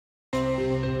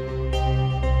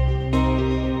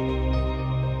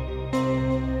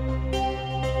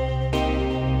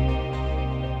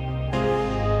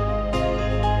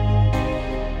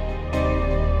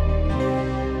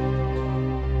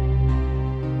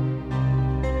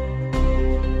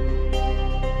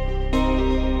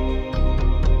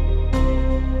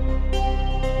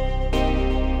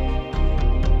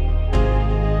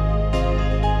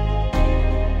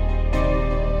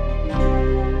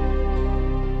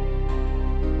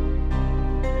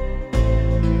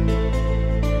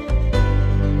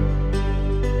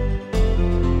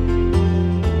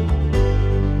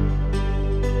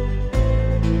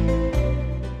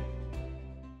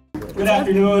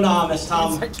afternoon. As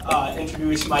Tom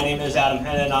introduced, my name is Adam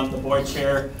Hennon. I'm the board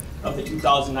chair of the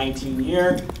 2019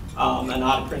 year, an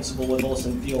audit principal with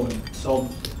Olson Thielen. So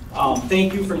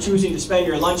thank you for choosing to spend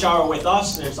your lunch hour with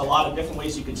us. There's a lot of different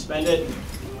ways you can spend it.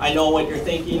 I know what you're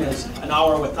thinking is an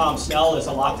hour with Tom Snell is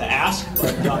a lot to ask,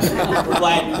 but we're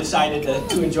glad you decided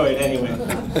to enjoy it anyway.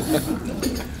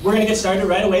 We're going to get started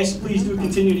right away, so please do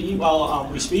continue to eat while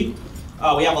we speak.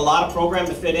 We have a lot of program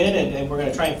to fit in, and we're going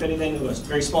to try and fit it into a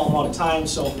very small amount of time,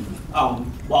 so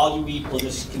while you eat, we'll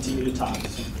just continue to talk.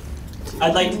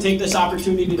 I'd like to take this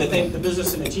opportunity to thank the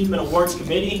Business and Achievement Awards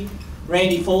Committee,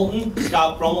 Randy Fulton,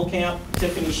 Scott Brummelkamp,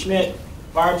 Tiffany Schmidt,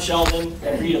 Barb Sheldon,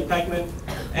 and Rita Peckman.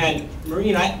 And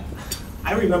Maureen, I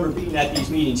remember being at these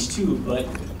meetings too, but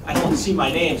I don't see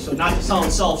my name, so not to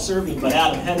sound self-serving, but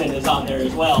Adam Hennon is on there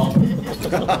as well.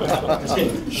 Just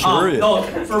kidding. Sure no,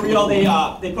 for real, they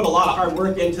put a lot of hard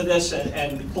work into this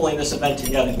and pulling this event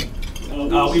together.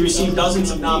 We received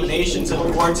dozens of nominations and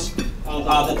awards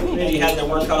that the committee had their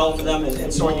work cut out for them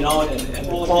and sorting out, and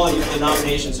the quality of the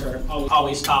nominations are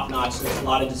always top-notch, so there's a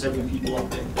lot of deserving people out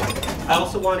there. I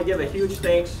also want to give a huge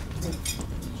thanks,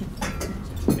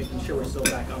 making sure we're still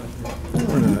back on.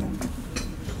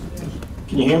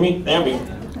 Can you hear me? There we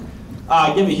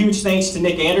go. Give a huge thanks to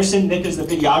Nick Anderson. Nick is the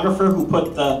videographer who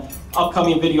put the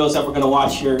upcoming videos that we're going to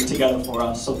watch here together for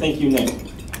us. So thank you, Nick.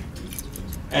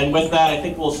 And with that, I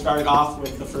think we'll start off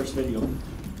with the first video.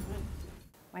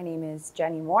 My name is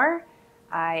Jenny Moore.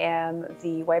 I am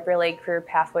the White Bear Lake Career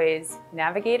Pathways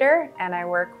Navigator, and I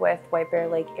work with White Bear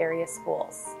Lake area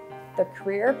schools. The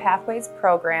Career Pathways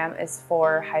program is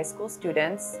for high school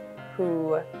students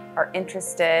who are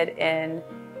interested in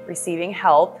receiving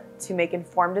help to make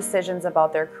informed decisions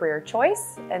about their career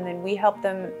choice, and then we help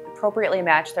them appropriately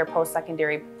match their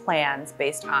post-secondary plans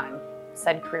based on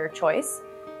said career choice.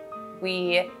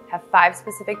 We have 5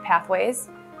 specific pathways.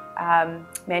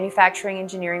 Manufacturing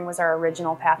engineering was our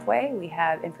original pathway. We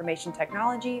have information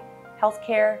technology,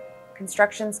 healthcare,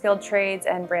 construction skilled trades,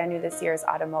 and brand new this year is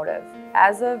automotive.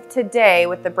 As of today,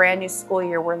 with the brand new school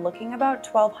year, we're looking about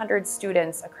 1,200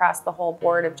 students across the whole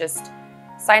board of just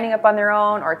signing up on their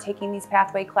own or taking these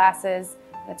pathway classes.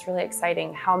 It's really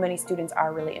exciting how many students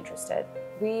are really interested.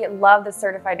 We love the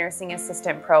Certified Nursing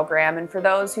Assistant program, and for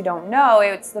those who don't know,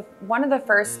 it's one of the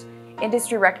first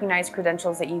industry recognized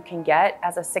credentials that you can get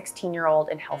as a 16-year-old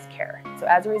in healthcare. So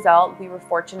as a result, we were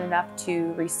fortunate enough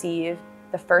to receive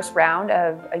the first round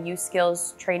of a youth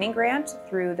skills training grant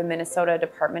through the Minnesota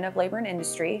Department of Labor and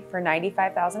Industry for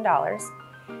 $95,000.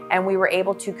 And we were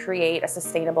able to create a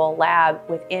sustainable lab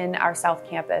within our South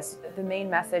Campus. The main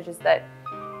message is that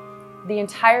the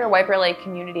entire White Bear Lake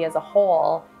community as a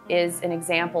whole is an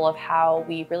example of how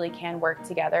we really can work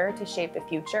together to shape the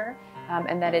future,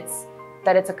 and that it's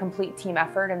a complete team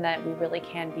effort, and that we really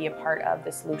can be a part of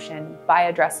the solution by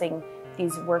addressing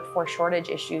these workforce shortage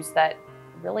issues that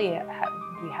really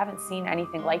we haven't seen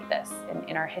anything like this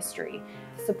in our history.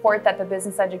 Support that the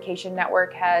Business Education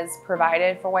Network has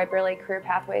provided for White Bear Lake Career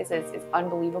Pathways is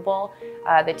unbelievable.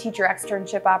 The teacher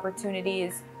externship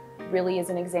opportunities really is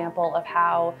an example of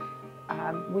how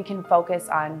we can focus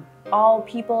on all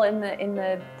people in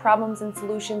the problems and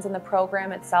solutions in the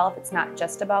program itself. It's not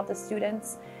just about the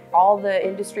students. All the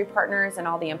industry partners and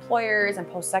all the employers and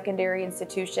post-secondary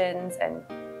institutions and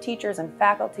teachers and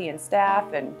faculty and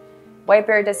staff and White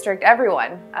Bear District,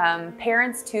 everyone.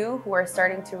 Parents too, who are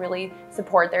starting to really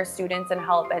support their students and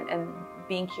help and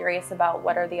being curious about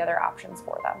what are the other options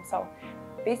for them. So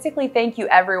basically, thank you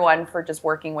everyone for just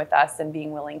working with us and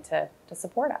being willing to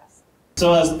support us.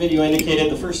 So as the video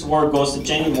indicated, the first award goes to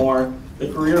Jenny Moore,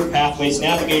 the Career Pathways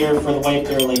Navigator for the White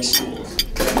Bear Lake Schools.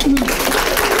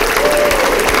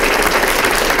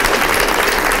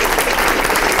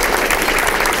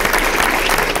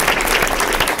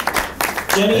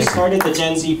 Jenny started the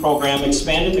Gen Z program,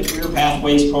 expanded the Career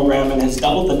Pathways program, and has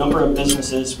doubled the number of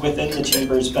businesses within the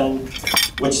Chamber's BEN,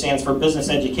 which stands for Business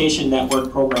Education Network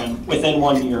program, within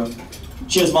 1 year.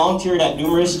 She has volunteered at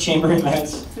numerous Chamber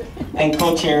events and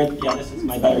co-chaired, yeah, this is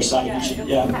my better side,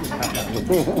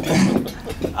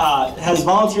 has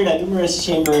volunteered at numerous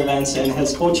Chamber events and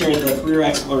has co-chaired the career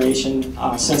exploration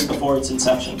since before its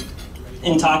inception.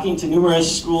 In talking to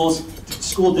numerous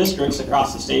school districts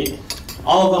across the state,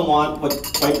 all of them want what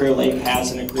White Bear Lake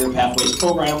has in a Career Pathways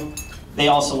program. They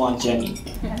also want Jenny.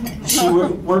 She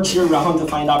works year-round to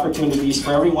find opportunities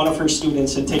for every one of her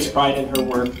students and takes pride in her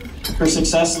work. Her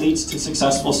success leads to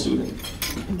successful students.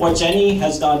 What Jenny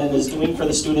has done and is doing for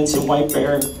the students in White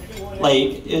Bear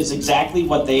Lake is exactly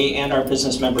what they and our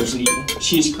business members need.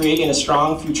 She's creating a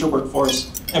strong future workforce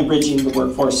and bridging the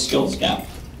workforce skills gap.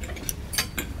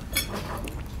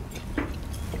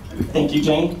 Thank you,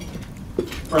 Jenny.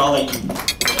 for all that you do.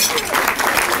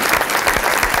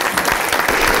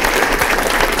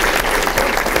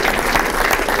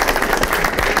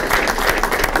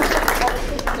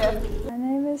 My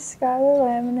name is Skylar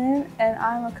Laminin, and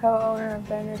I'm a co-owner of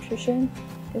Bear Nutrition.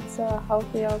 It's a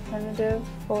healthy alternative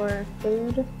for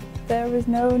food. There was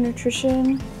no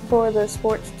nutrition for the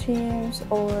sports teams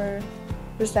or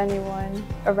just anyone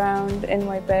around in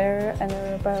White Bear, and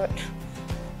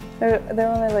they're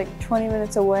only like 20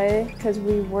 minutes away because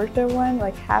we worked at one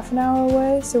like half an hour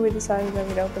away, so we decided that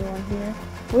we'd open one here.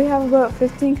 We have about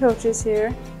 15 coaches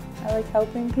here. I like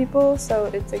helping people, so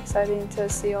it's exciting to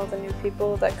see all the new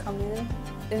people that come in.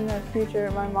 In the future,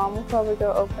 my mom will probably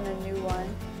go open a new one,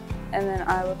 and then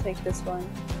I will take this one.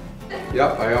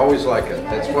 Yep, I always like it.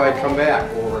 That's why I come back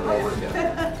over and over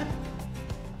again.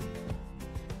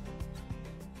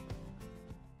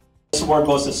 This award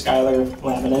goes to Skylar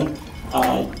Laminin,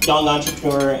 young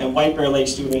entrepreneur and White Bear Lake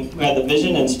student who had the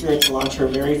vision and spirit to launch her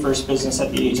very first business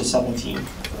at the age of 17.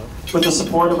 With the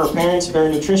support of her parents, Bear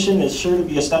Nutrition is sure to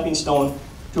be a stepping stone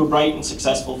to a bright and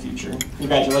successful future.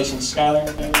 Congratulations, Skylar.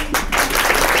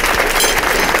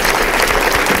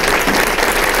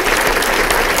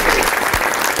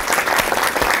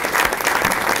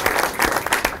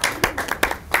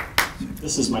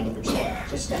 This is my mother's song.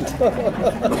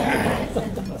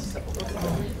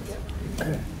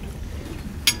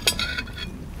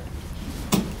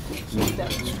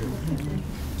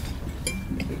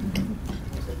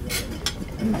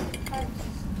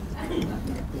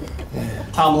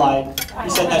 Tom lied. He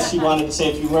said that she wanted to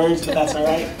say a few words, but that's all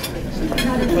right.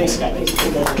 Thanks, guys.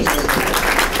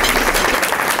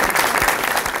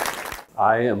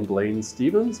 I am Blaine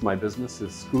Stevens. My business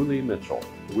is Schooley Mitchell.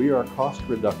 We are cost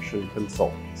reduction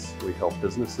consultants. We help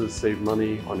businesses save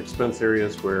money on expense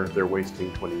areas where they're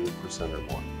wasting 28% or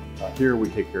more. Here we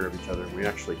take care of each other. We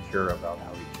actually care about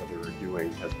how each other are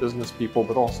doing as business people,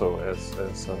 but also as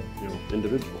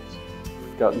individuals.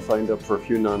 We've gotten signed up for a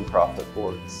few nonprofit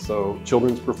boards. So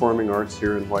Children's Performing Arts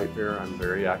here in White Bear, I'm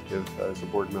very active as a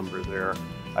board member there.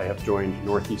 I have joined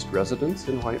Northeast Residents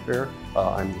in White Bear.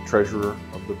 I'm the treasurer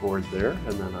of the board there,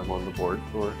 and then I'm on the board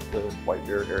for the White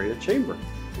Bear Area Chamber.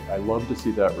 I love to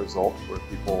see that result where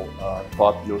people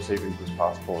thought no savings was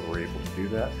possible and were able to do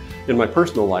that. In my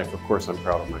personal life, of course, I'm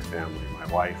proud of my family. My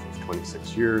wife of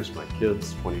 26 years, my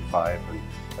kids 25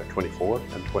 and 24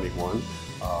 and 21.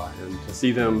 And to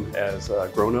see them as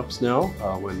grown-ups now,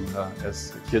 when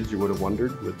as kids you would have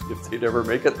wondered if they'd ever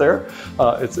make it there,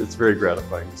 it's very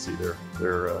gratifying to see their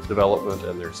development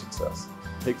and their success.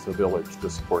 It takes a village to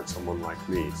support someone like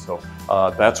me, so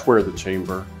that's where the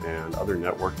Chamber and other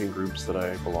networking groups that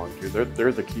I belong to,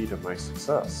 they're the key to my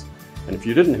success. And if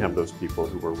you didn't have those people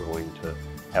who were willing to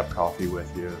have coffee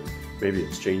with you and maybe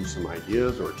exchange some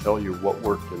ideas or tell you what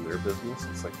worked in their business,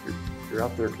 it's like you're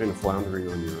out there kind of floundering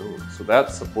on your own. So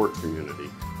that support community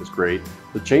is great.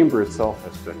 The Chamber itself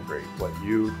has been great. What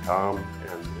you, Tom,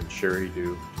 and Sherry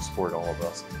do to support all of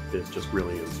us is just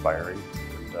really inspiring.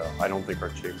 And I don't think our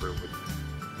Chamber would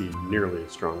be nearly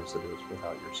as strong as it is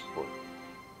without your support.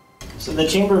 So the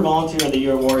Chamber Volunteer of the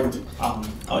Year Award,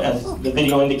 as the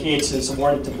video indicates, is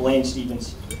awarded to Blaine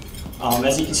Stevens.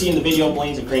 As you can see in the video,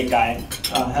 Blaine's a great guy.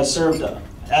 Has served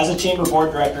as a Chamber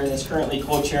Board Director and is currently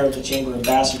co-chair of the Chamber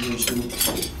Ambassadors Group.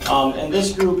 And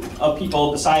this group of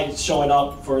people, besides showing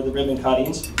up for the ribbon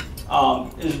cuttings,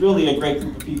 is really a great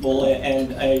group of people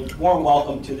and a warm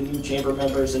welcome to the new Chamber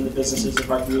members and the businesses of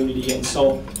our community. And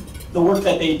so the work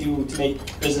that they do to make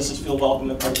businesses feel welcome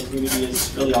and part of the community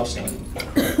is really outstanding.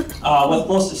 With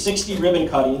close to 60 ribbon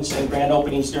cuttings and grand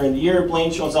openings during the year,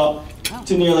 Blaine shows up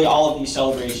to nearly all of these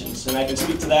celebrations. And I can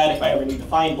speak to that if I ever need to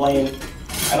find Blaine.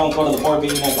 I don't go to the board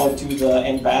meeting, I go to the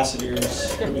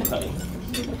ambassador's ribbon cutting.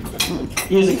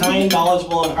 He is a kind,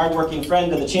 knowledgeable, and hardworking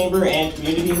friend of the Chamber and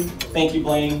community. Thank you,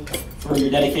 Blaine, for your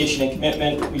dedication and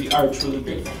commitment. We are truly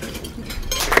grateful.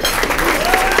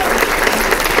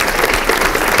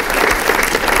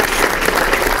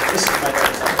 This is my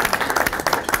brother's son.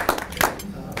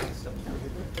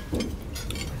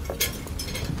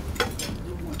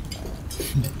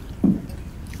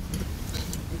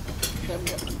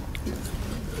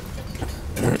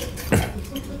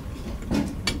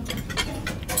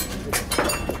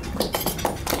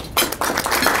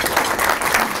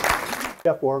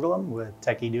 Jeff Warglam with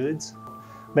Techie Dudes.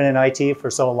 Been in IT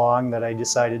for so long that I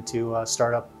decided to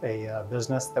start up a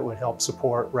business that would help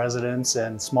support residents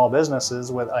and small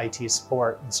businesses with IT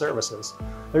support and services.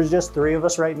 There's just 3 of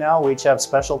us right now. We each have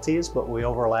specialties, but we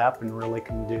overlap and really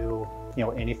can do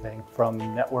anything from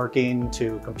networking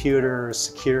to computers,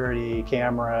 security,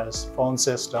 cameras, phone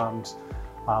systems,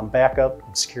 Backup,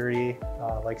 security,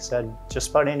 like I said, just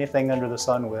about anything under the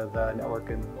sun with network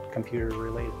and computer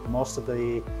related. Most of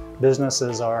the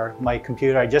businesses are my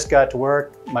computer, I just got to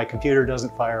work, my computer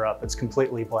doesn't fire up, it's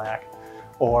completely black.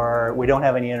 Or we don't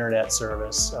have any internet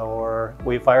service, or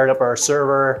we fired up our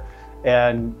server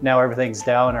and now everything's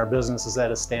down, our business is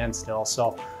at a standstill.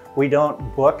 So we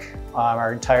don't book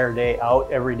our entire day out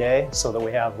every day so that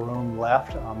we have room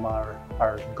left.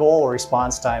 Our goal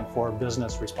response time for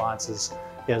business responses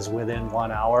is within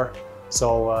 1 hour.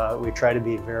 So we try to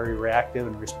be very reactive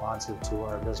and responsive to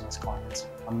our business clients.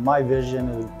 My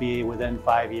vision would be within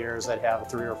 5 years, I'd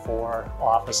have 3 or 4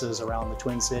 offices around the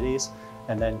Twin Cities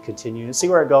and then continue to see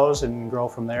where it goes and grow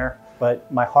from there.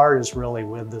 But my heart is really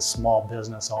with the small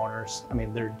business owners. I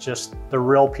mean, they're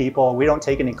real people. We don't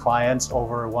take any clients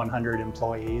over 100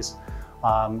 employees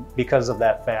because of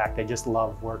that fact. I just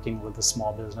love working with the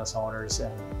small business owners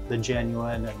and the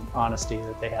genuine and honesty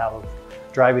that they have of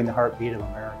driving the heartbeat of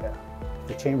America.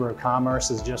 The Chamber of Commerce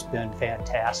has just been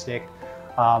fantastic.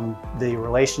 The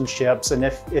relationships, and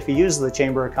if you use the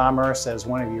Chamber of Commerce as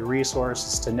one of your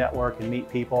resources to network and meet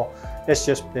people, it's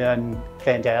just been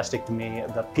fantastic to me.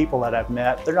 The people that I've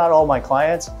met, they're not all my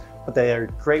clients, but they are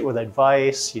great with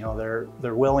advice. You know,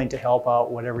 they're willing to help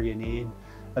out whatever you need.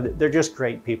 They're just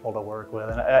great people to work with,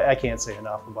 and I can't say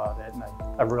enough about it, and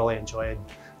I've really enjoyed.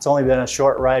 It's only been a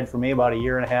short ride for me, about 1.5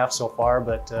 years so far,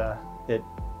 but it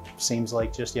seems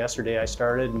like just yesterday I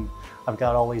started and I've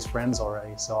got all these friends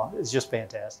already, so it's just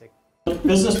fantastic. The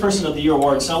Business Person of the Year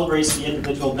Award celebrates the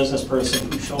individual business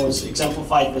person who shows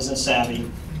exemplified business savvy,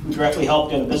 who directly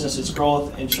helped in a business's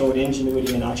growth and showed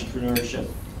ingenuity and entrepreneurship.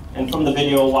 And from the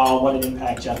video, wow, what an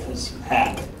impact Jeff has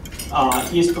had.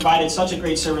 He has provided such a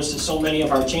great service to so many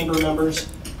of our chamber members.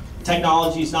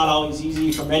 Technology is not always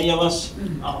easy for many of us.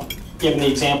 Given the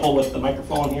example with the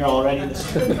microphone here already.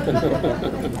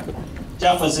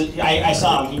 Jeff was, I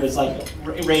saw him, he was like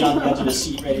right on the edge of the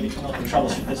seat, ready to come up and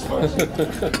troubleshoot this for us.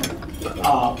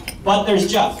 But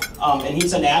there's Jeff, and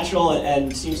he's a natural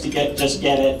and seems to just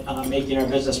get it, making our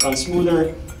business run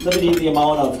smoother, limiting the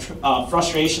amount of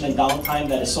frustration and downtime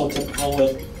that is so typical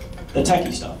with the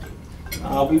techie stuff.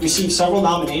 We received several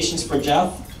nominations for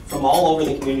Jeff from all over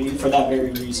the community for that very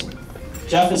reason.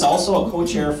 Jeff is also a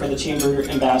co-chair for the Chamber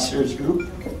Ambassadors Group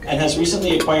and has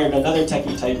recently acquired another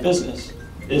techie type business.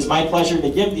 It is my pleasure to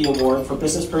give the award for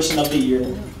Business Person of the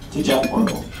Year to Jeff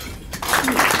Orgel.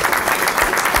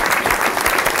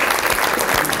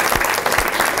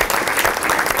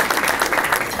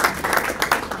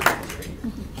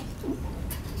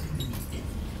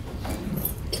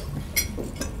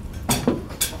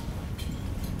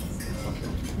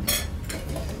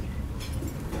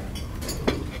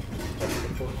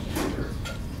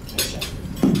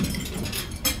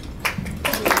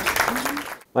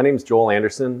 My name is Joel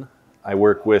Anderson. I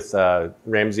work with I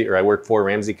work for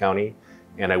Ramsey County,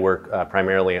 and I work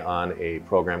primarily on a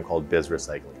program called Biz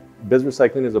Recycling. Biz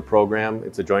Recycling is a program,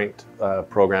 it's a joint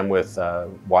program with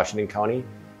Washington County,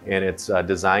 and it's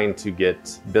designed to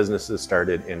get businesses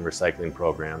started in recycling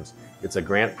programs. It's a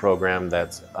grant program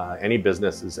that's any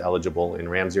business is eligible in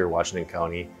Ramsey or Washington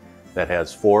County that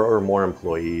has 4 or more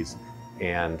employees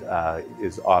and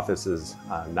his office is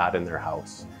not in their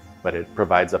house. But it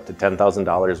provides up to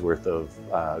 $10,000 worth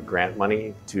of grant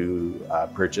money to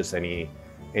purchase any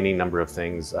number of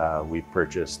things. We've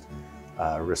purchased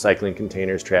recycling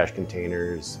containers, trash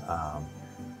containers,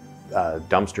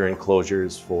 dumpster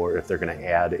enclosures for if they're going to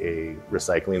add a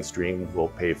recycling stream, we'll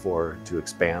pay for to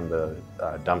expand the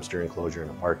dumpster enclosure in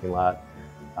a parking lot.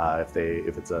 If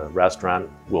it's a restaurant,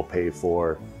 we'll pay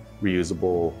for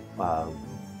reusable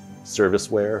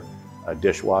serviceware. A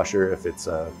dishwasher if it's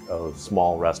a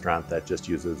small restaurant that just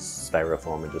uses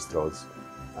styrofoam and just throws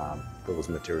those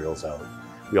materials out.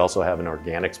 We also have an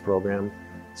organics program,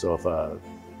 so if a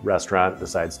restaurant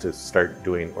decides to start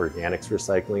doing organics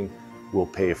recycling, we'll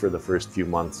pay for the first few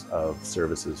months of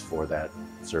services for that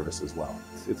service as well.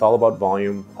 It's all about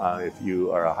volume. If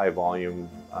you are a high volume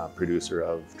producer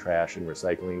of trash and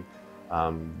recycling,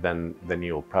 then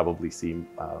you'll probably see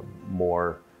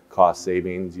more cost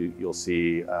savings. You'll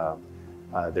see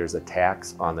there's a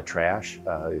tax on the trash.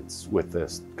 It's with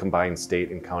the combined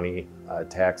state and county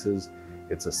taxes.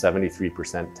 It's a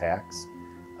 73% tax.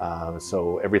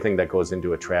 So everything that goes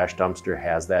into a trash dumpster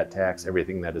has that tax.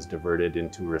 Everything that is diverted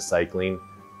into recycling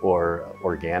or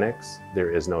organics, there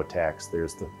is no tax.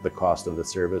 There's the cost of the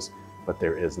service, but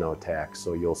there is no tax.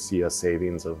 So you'll see a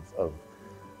savings of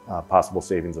possible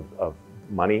savings of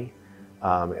money.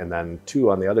 And then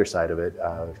 2, on the other side of it,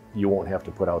 you won't have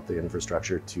to put out the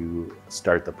infrastructure to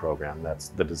start the program. That's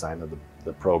the design of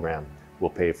the program. will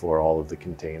pay for all of the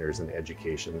containers and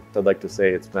education. I'd like to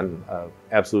say it's been an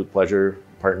absolute pleasure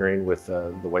partnering with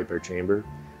the White Bear Chamber.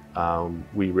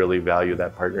 We really value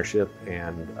that partnership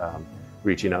and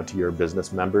reaching out to your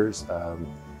business members.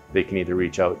 They can either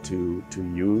reach out to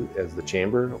you as the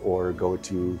chamber or go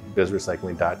to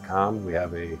bizrecycling.com. We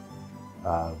have a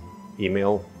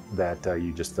email that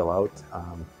you just fill out.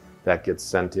 That gets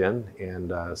sent in,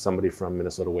 and somebody from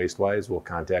Minnesota Wastewise will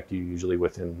contact you usually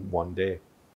within 1 day.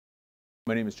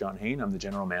 My name is John Hain. I'm the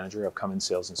General Manager of Cummins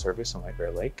Sales and Service in White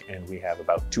Bear Lake, and we have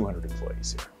about 200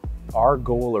 employees here. Our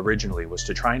goal originally was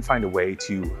to try and find a way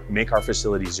to make our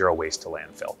facility zero waste to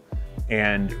landfill.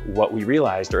 And what we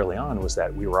realized early on was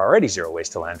that we were already zero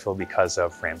waste to landfill because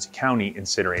of Ramsey County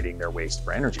incinerating their waste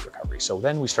for energy recovery. So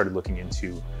then we started looking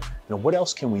into, what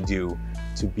else can we do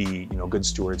to be, good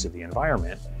stewards of the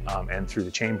environment? And through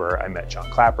the chamber, I met John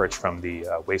Clapperich from the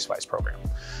Wastewise program.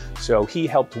 So he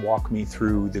helped walk me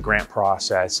through the grant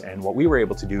process, and what we were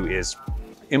able to do is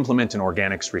implement an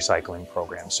organics recycling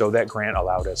program. So that grant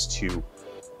allowed us to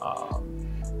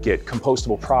get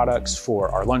compostable products for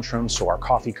our lunchrooms. So our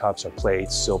coffee cups, our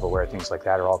plates, silverware, things like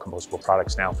that are all compostable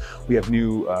products now. We have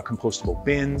new compostable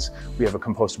bins. We have a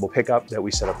compostable pickup that we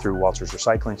set up through Walters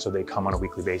Recycling. So they come on a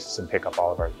weekly basis and pick up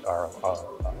all of our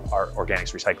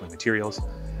organics recycling materials.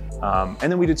 And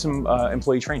then we did some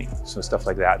employee training. So stuff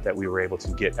like that we were able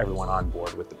to get everyone on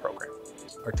board with the program.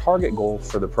 Our target goal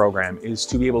for the program is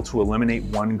to be able to eliminate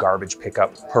 1 garbage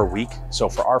pickup per week. So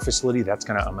for our facility, that's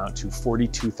going to amount to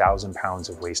 42,000 pounds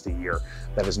of waste a year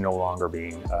that is no longer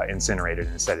being incinerated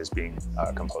and instead is being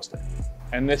composted.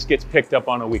 And this gets picked up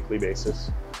on a weekly basis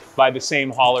by the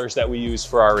same haulers that we use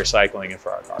for our recycling and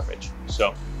for our garbage.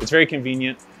 So it's very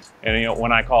convenient. And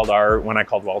when I called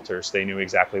Walters, they knew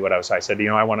exactly what I was. I said,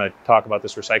 I want to talk about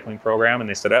this recycling program, and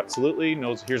they said, absolutely.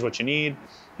 Here's what you need.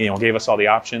 Gave us all the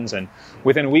options, and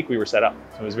within a week we were set up.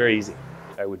 So it was very easy.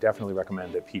 I would definitely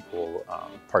recommend that people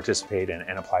participate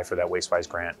and apply for that Wastewise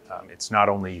grant. It's not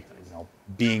only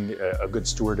being a good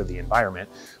steward of the environment,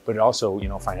 but it also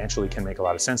financially can make a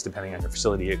lot of sense depending on your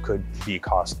facility. It could be a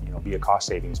cost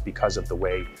savings because of the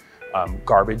way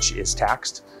garbage is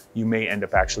taxed. You may end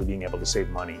up actually being able to save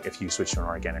money if you switch to an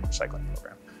organic recycling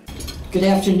program. Good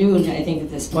afternoon, I think at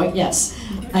this point, yes.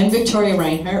 I'm Victoria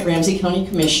Reinhardt, Ramsey County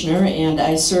Commissioner, and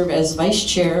I serve as Vice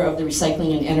Chair of the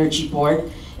Recycling and Energy Board.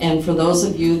 And for those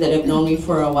of you that have known me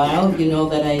for a while, you know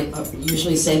that I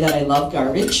usually say that I love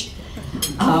garbage.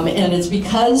 And it's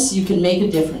because you can make a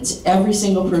difference. Every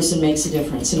single person makes a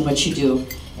difference in what you do.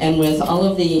 And with all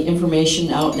of the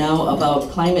information out now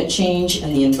about climate change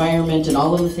and the environment and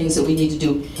all of the things that we need to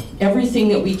do, everything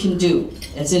that we can do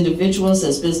as individuals,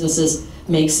 as businesses,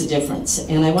 makes a difference.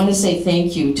 And I want to say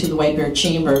thank you to the White Bear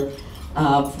Chamber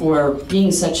for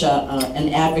being such an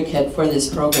advocate for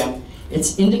this program.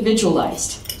 It's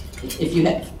individualized. If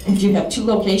you have 2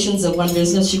 locations of one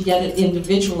business, you get it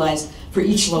individualized for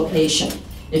each location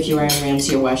if you are in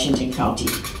Ramsey or Washington County.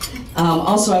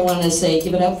 Also, I want to say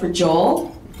give it up for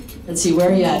Joel. Let's see, where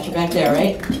are you at? You're back there,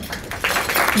 right?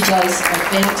 He does a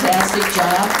fantastic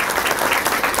job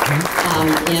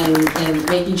in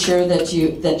making sure that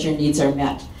your needs are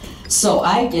met. So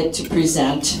I get to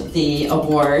present the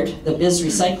award, the Biz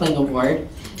Recycling Award.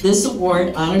 This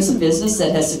award honors a business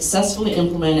that has successfully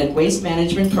implemented waste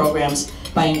management programs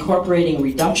by incorporating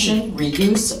reduction,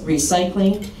 reuse,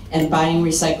 recycling, and buying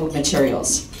recycled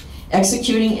materials,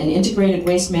 executing an integrated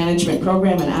waste management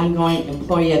program and ongoing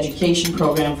employee education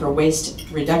program for waste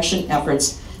reduction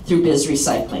efforts through Biz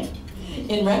Recycling.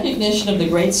 In recognition of the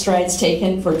great strides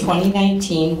taken for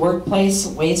 2019 workplace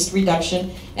waste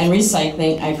reduction and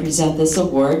recycling, I present this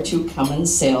award to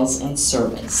Cummins Sales and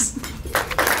Service.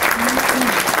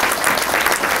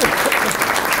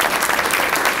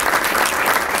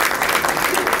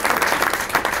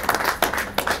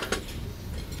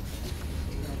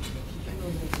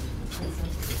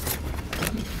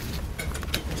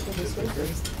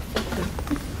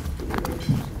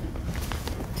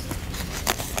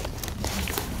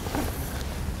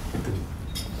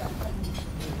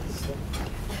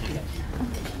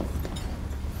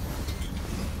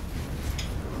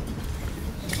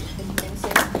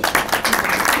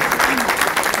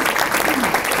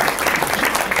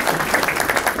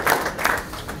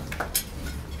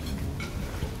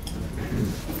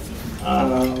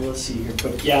 Let's see here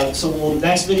quick. Yeah, so the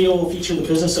next video will feature the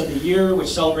Business of the Year, which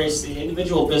celebrates the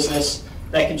individual business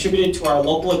that contributed to our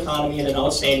local economy in an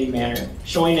outstanding manner,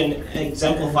 showing an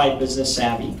exemplified business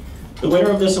savvy. The winner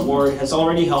of this award has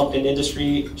already helped an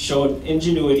industry, showed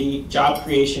ingenuity, job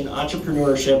creation,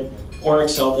 entrepreneurship, or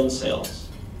excelled in sales.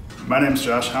 My name is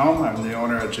Josh Helm. I'm the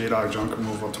owner at J-Dog Junk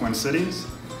Removal Twin Cities.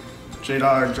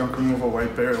 J-Dog Junk Removal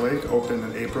White Bear Lake opened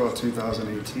in April of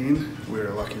 2018. We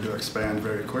were lucky to expand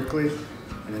very quickly,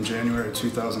 and in January of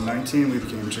 2019 we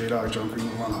became J-Dog Junk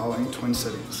Removal and Hauling Twin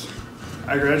Cities.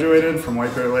 I graduated from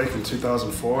White Bear Lake in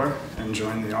 2004 and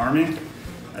joined the Army.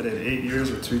 I did 8 years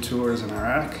with 2 tours in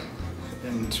Iraq.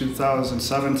 In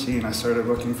 2017 I started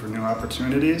looking for new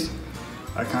opportunities.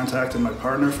 I contacted my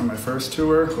partner from my first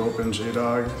tour, who opened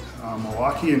J-Dog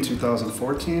Milwaukee in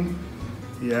 2014.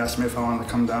 He asked me if I wanted to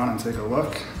come down and take a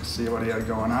look, see what he had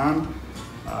going on.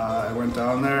 I went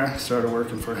down there, started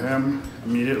working for him,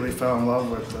 immediately fell in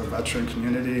love with the veteran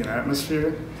community and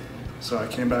atmosphere. So I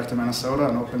came back to Minnesota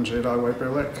and opened J-Dog White Bear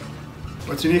Lake.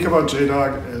 What's unique about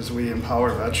J-Dog is we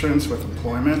empower veterans with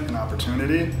employment and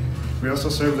opportunity. We also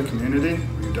serve the community,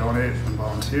 we donate and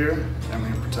volunteer, and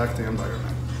we protect the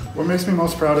environment. What makes me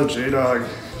most proud of J-Dog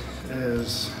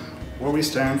is what we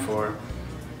stand for: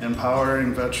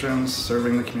 empowering veterans,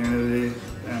 serving the community,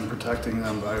 and protecting the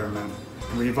environment.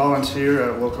 We volunteer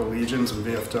at local legions and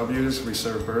VFWs. We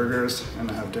serve burgers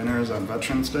and have dinners on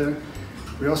Veterans Day.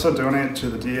 We also donate to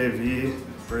the DAV,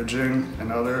 Bridging,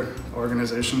 and other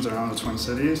organizations around the Twin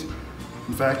Cities.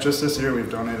 In fact, just this year we've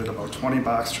donated about 20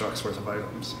 box trucks worth of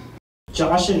items.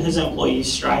 Josh and his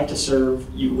employees strive to serve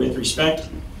you with respect,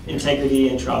 integrity,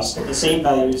 and trust, the same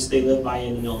values they live by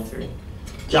in the military.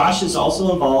 Josh is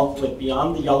also involved with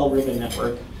Beyond the Yellow Ribbon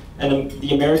Network and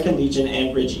the American Legion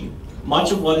and Bridging.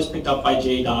 Much of what is picked up by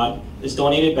J-Dog is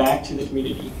donated back to the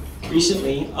community.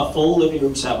 Recently, a full living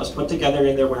room set was put together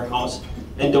in their warehouse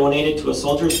and donated to a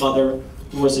soldier's mother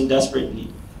who was in desperate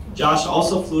need. Josh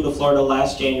also flew to Florida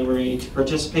last January to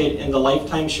participate in the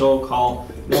Lifetime show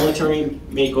called Military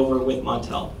Makeover with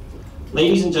Montel.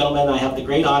 Ladies and gentlemen, I have the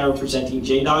great honor of presenting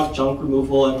J-Dog Junk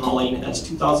Removal and Hauling as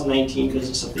 2019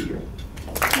 Business of the Year.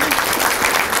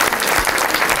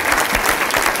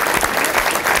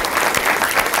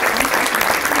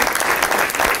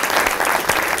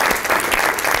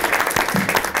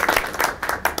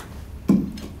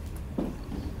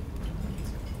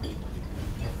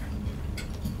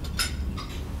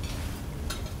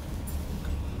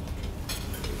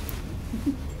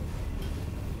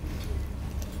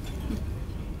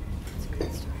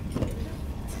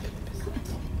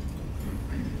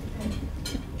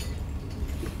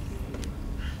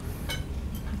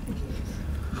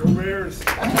 Bears.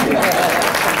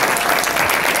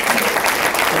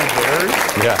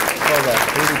 Yeah.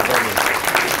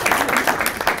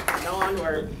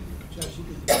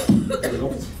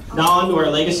 Now on to our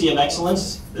legacy of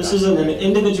excellence. This is an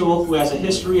individual who has a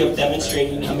history of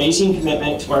demonstrating amazing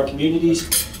commitment to our communities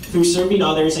through serving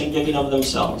others and giving of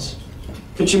themselves,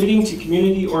 contributing to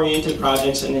community-oriented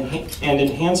projects and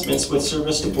enhancements with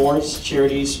service to boards,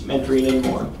 charities, mentoring, and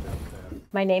more.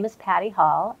 My name is Patty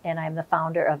Hall, and I'm the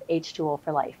founder of H2O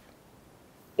for Life.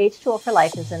 H2O for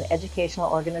Life is an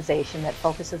educational organization that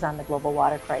focuses on the global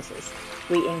water crisis.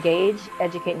 We engage,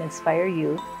 educate, and inspire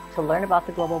youth to learn about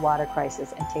the global water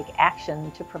crisis and take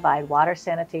action to provide water,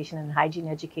 sanitation, and hygiene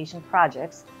education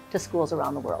projects to schools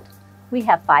around the world. We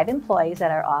have 5 employees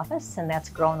at our office, and that's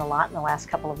grown a lot in the last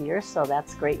couple of years, so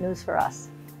that's great news for us.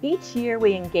 Each year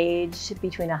we engage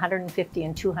between 150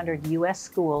 and 200 U.S.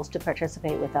 schools to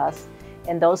participate with us,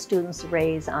 and those students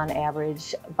raise on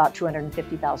average about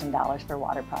 $250,000 for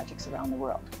water projects around the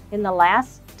world. In the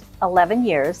last 11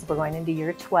 years, we're going into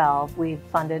year 12, we've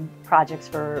funded projects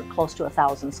for close to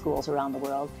 1,000 schools around the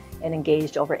world and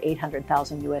engaged over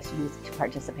 800,000 U.S. youth to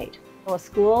participate. So a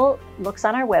school looks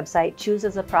on our website,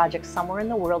 chooses a project somewhere in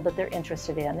the world that they're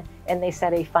interested in, and they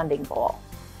set a funding goal.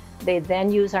 They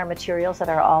then use our materials that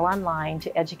are all online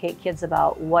to educate kids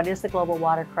about what is the global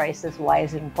water crisis, why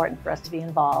is it important for us to be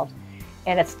involved.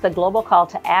 And it's the global call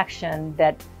to action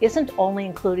that isn't only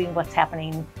including what's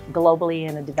happening globally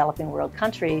in a developing world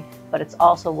country, but it's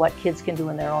also what kids can do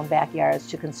in their own backyards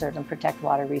to conserve and protect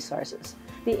water resources.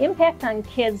 The impact on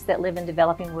kids that live in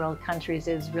developing world countries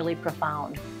is really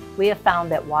profound. We have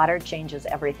found that water changes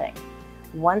everything.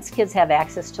 Once kids have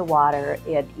access to water,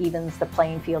 it evens the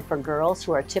playing field for girls,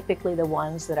 who are typically the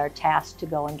ones that are tasked to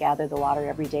go and gather the water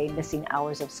every day, missing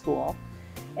hours of school.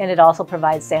 And it also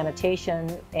provides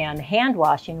sanitation and hand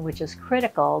washing, which is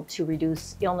critical to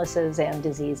reduce illnesses and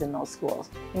disease in those schools.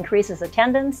 Increases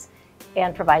attendance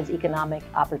and provides economic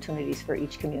opportunities for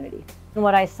each community. And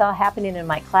what I saw happening in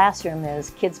my classroom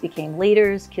is kids became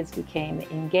leaders, kids became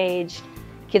engaged,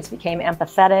 kids became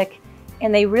empathetic,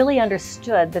 and they really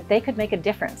understood that they could make a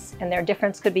difference, and their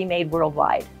difference could be made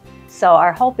worldwide. So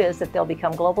our hope is that they'll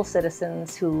become global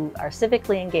citizens who are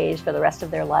civically engaged for the rest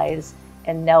of their lives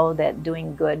and know that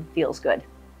doing good feels good.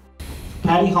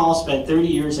 Patty Hall spent 30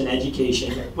 years in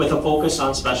education with a focus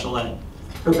on special ed.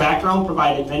 Her background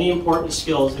provided many important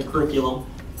skills in curriculum,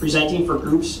 presenting for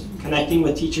groups, connecting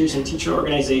with teachers and teacher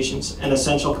organizations, and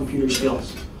essential computer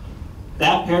skills.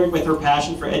 That, paired with her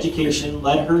passion for education,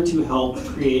 led her to help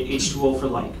create H2O for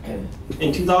Life.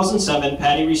 In 2007,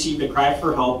 Patty received a cry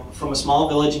for help from a small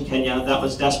village in Kenya that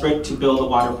was desperate to build a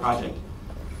water project.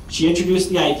 She introduced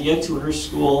the idea to her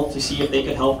school to see if they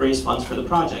could help raise funds for the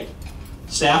project.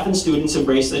 Staff and students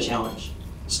embraced the challenge.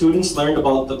 Students learned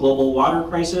about the global water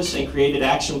crisis and created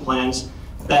action plans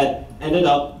that ended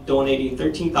up donating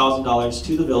 $13,000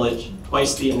 to the village,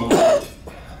 twice the amount.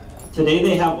 Today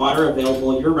they have water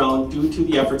available year-round due to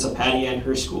the efforts of Patty and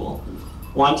her school.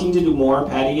 Wanting to do more,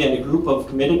 Patty and a group of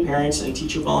committed parents and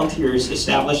teacher volunteers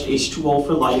established H2O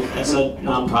for Life as a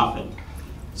nonprofit.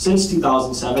 Since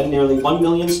 2007, nearly 1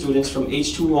 million students from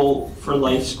H2O for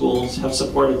Life schools have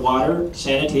supported water,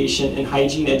 sanitation, and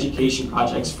hygiene education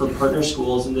projects for partner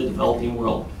schools in the developing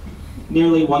world.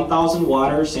 Nearly 1,000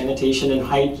 water, sanitation, and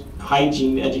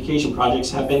hygiene education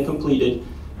projects have been completed,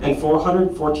 and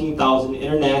 414,000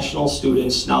 international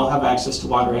students now have access to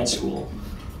water at school.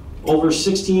 Over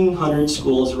 1,600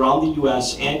 schools around the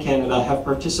US and Canada have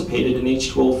participated in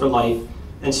H2O for Life,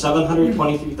 and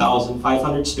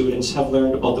 723,500 students have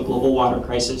learned about the global water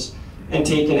crisis and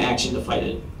taken action to fight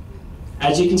it.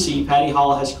 As you can see, Patty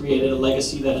Hall has created a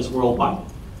legacy that is worldwide.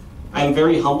 I am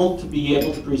very humbled to be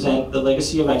able to present the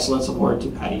Legacy of Excellence Award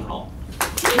to Patty Hall.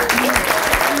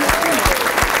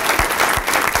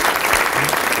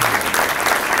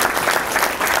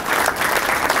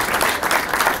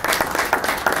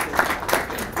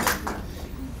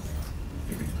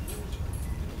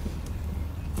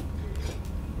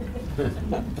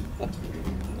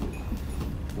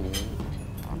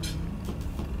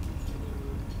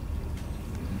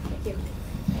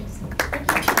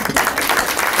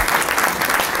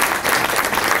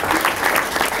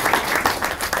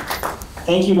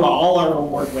 Thank you to all our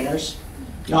award winners.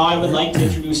 Now I would like to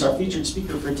introduce our featured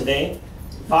speaker for today.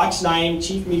 Fox 9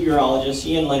 Chief Meteorologist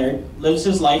Leonard lives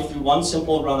his life through one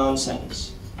simple run-on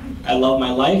sentence. I love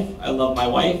my life, I love my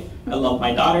wife, I love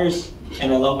my daughters,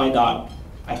 and I love my dog.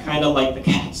 I kind of like the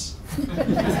cats.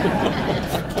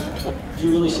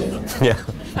 You really should. Yeah.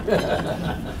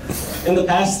 In the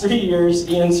past 3 years,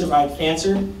 Ian survived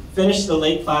cancer, finished the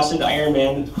Lake Placid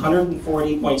Ironman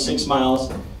 140.6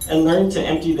 miles, and learned to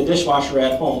empty the dishwasher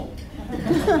at home.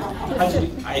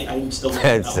 I'm still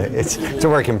it's a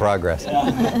work in progress.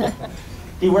 Yeah.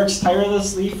 He works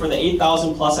tirelessly for the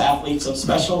 8,000 plus athletes of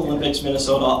Special Olympics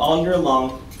Minnesota all year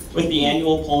long with the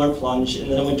annual Polar Plunge in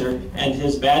the winter and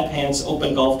his Bad Pants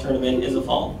Open Golf Tournament in the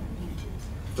fall.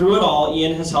 Through it all,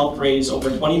 Ian has helped raise over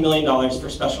 $20 million for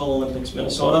Special Olympics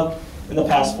Minnesota in the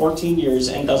past 14 years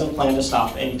and doesn't plan to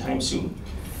stop anytime soon.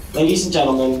 Ladies and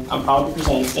gentlemen, I'm proud to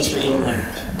present Mr. Ian Leonard.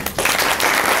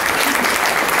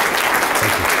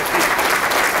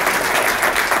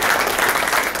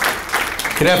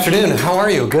 Good afternoon. How are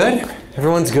you? Good?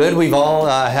 Everyone's good? We've all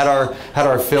had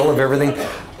our fill of everything.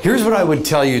 Here's what I would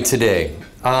tell you today.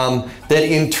 That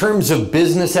in terms of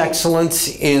business excellence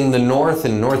in the North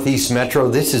and Northeast Metro,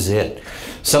 this is it.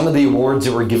 Some of the awards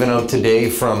that were given out today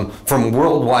from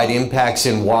worldwide impacts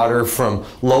in water, from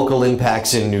local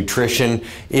impacts in nutrition,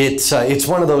 it's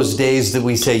one of those days that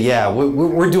we say, yeah,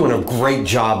 we're doing a great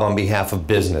job on behalf of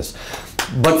business.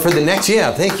 But for the next,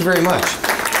 thank you very much.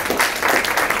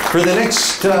 For the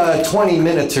next 20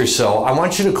 minutes or so, I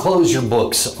want you to close your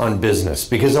books on business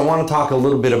because I want to talk a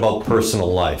little bit about personal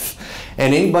life.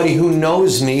 And anybody who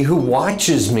knows me, who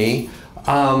watches me,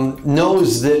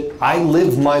 knows that I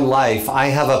live my life. I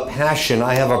have a passion,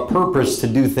 I have a purpose to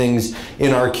do things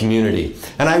in our community.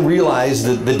 And I realize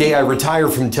that the day I retire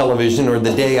from television or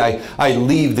the day I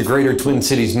leave the greater Twin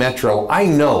Cities Metro, I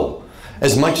know,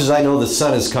 as much as I know the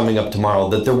sun is coming up tomorrow,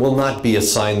 that there will not be a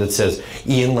sign that says,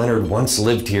 Ian Leonard once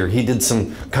lived here. He did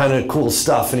some kind of cool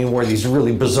stuff and he wore these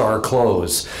really bizarre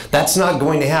clothes. That's not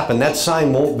going to happen. That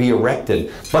sign won't be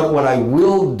erected. But what I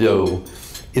will do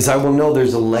is I will know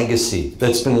there's a legacy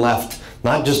that's been left,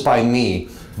 not just by me,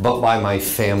 but by my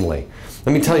family.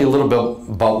 Let me tell you a little bit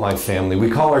about my family. We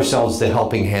call ourselves the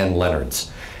Helping Hand Leonards.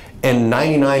 And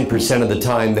 99% of the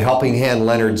time, the Helping Hand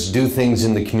Leonards do things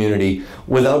in the community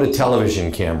without a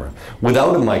television camera,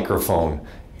 without a microphone,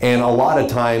 and a lot of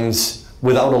times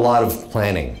without a lot of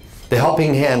planning. The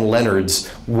Helping Hand Leonards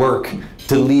work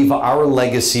to leave our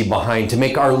legacy behind, to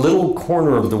make our little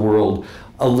corner of the world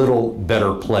a little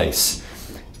better place.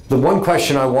 The one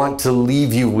question I want to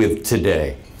leave you with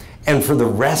today, and for the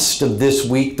rest of this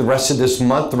week, the rest of this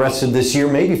month, the rest of this year,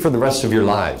 maybe for the rest of your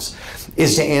lives,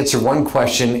 is to answer one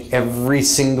question every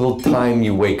single time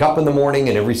you wake up in the morning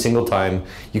and every single time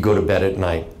you go to bed at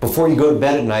night. Before you go to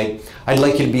bed at night, I'd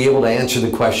like you to be able to answer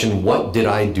the question, what did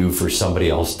I do for somebody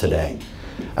else today?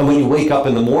 And when you wake up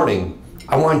in the morning,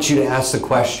 I want you to ask the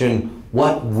question,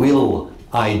 what will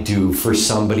I do for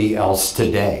somebody else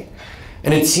today?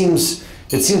 And it seems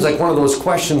like one of those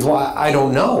questions, well, I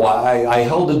don't know. I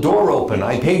held the door open.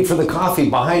 I paid for the coffee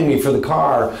behind me for the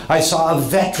car. I saw a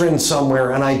veteran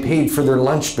somewhere and I paid for their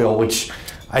lunch bill, which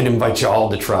I'd invite you all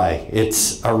to try.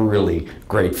 It's a really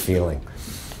great feeling.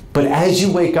 But as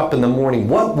you wake up in the morning,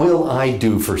 what will I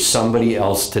do for somebody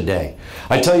else today?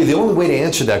 I tell you, the only way to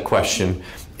answer that question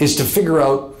is to figure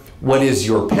out what is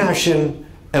your passion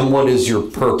and what is your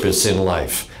purpose in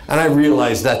life. And I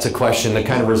realize that's a question that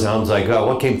kind of resounds like, oh,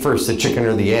 what came first, the chicken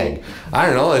or the egg? I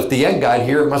don't know, if the egg got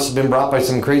here, it must have been brought by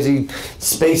some crazy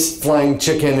space flying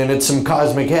chicken and it's some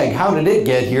cosmic egg. How did it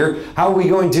get here? How are we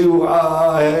going to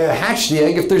hatch the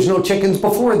egg if there's no chickens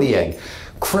before the egg?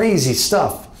 Crazy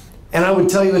stuff. And I would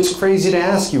tell you it's crazy to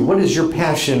ask you, what is your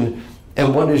passion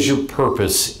and what is your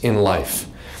purpose in life?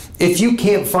 If you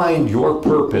can't find your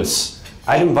purpose,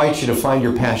 I'd invite you to find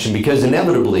your passion, because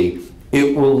inevitably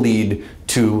it will lead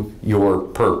to your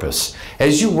purpose.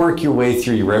 As you work your way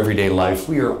through your everyday life,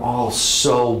 we are all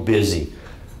so busy.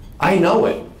 I know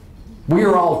it. We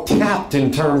are all tapped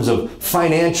in terms of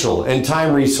financial and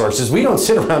time resources. We don't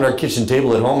sit around our kitchen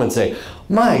table at home and say,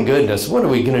 my goodness, what are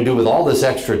we going to do with all this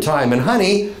extra time? And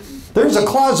honey, there's a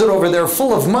closet over there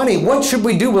full of money. What should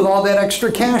we do with all that extra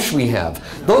cash we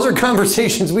have? Those are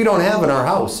conversations we don't have in our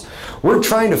house. We're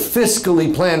trying to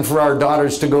fiscally plan for our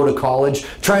daughters to go to college,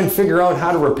 trying to figure out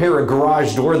how to repair a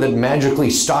garage door that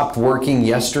magically stopped working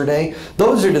yesterday.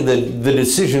 Those are the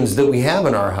decisions that we have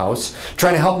in our house.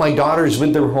 Trying to help my daughters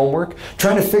with their homework,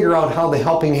 trying to figure out how the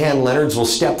Helping Hand Lenards will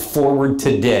step forward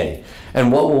today.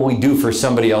 And what will we do for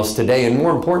somebody else today? And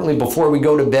more importantly, before we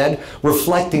go to bed,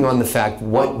 reflecting on the fact,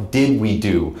 what did we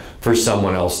do for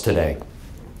someone else today?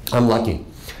 I'm lucky.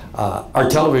 Our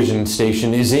television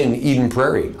station is in Eden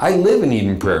Prairie. I live in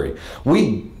Eden Prairie.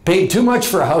 We paid too much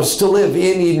for a house to live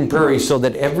in Eden Prairie, so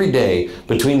that every day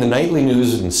between the nightly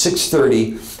news and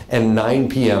 6:30 and 9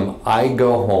 p.m., I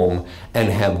go home and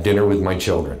have dinner with my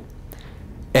children.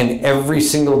 And every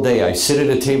single day I sit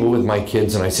at a table with my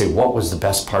kids and I say, what was the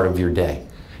best part of your day?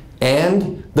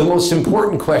 And the most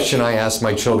important question I ask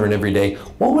my children every day,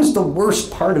 what was the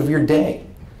worst part of your day?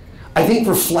 I think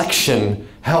reflection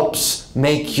helps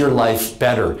make your life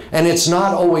better. And it's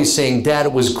not always saying, Dad,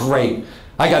 it was great.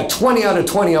 I got 20 out of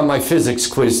 20 on my physics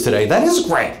quiz today. That is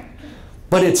great.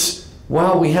 But it's,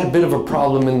 well, we had a bit of a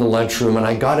problem in the lunchroom and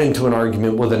I got into an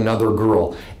argument with another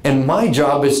girl. And my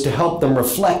job is to help them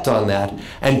reflect on that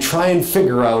and try and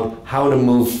figure out how to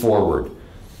move forward.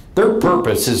 Their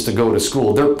purpose is to go to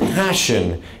school. Their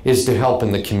passion is to help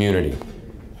in the community.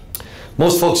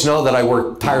 Most folks know that I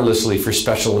work tirelessly for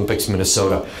Special Olympics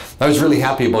Minnesota. I was really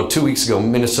happy about 2 weeks ago,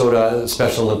 Minnesota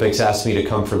Special Olympics asked me to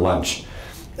come for lunch.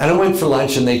 And I went for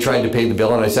lunch and they tried to pay the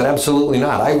bill and I said, absolutely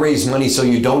not. I raise money so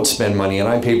you don't spend money, and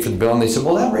I paid for the bill. And they said,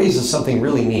 well, that raises something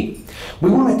really neat. We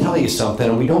want to tell you something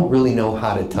and we don't really know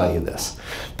how to tell you this.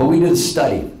 But we did a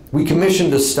study. We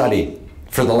commissioned a study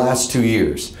for the last 2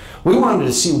 years. We wanted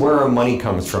to see where our money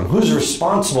comes from. Who's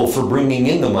responsible for bringing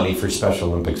in the money for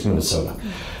Special Olympics Minnesota?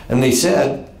 And they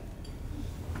said,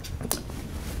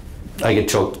 I get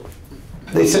choked.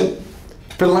 They said,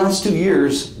 for the last 2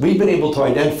 years, we've been able to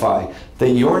identify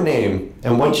that your name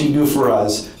and what you do for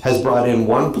us has brought in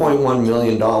 $1.1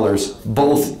 million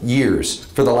both years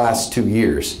for the last 2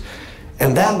 years.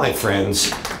 And that, my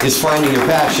friends, is finding your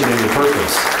passion and your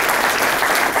purpose.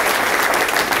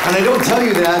 And I don't tell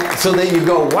you that so that you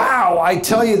go, wow. I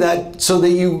tell you that so that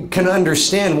you can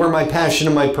understand where my passion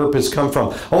and my purpose come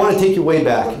from. I want to take you way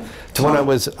back to when I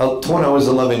was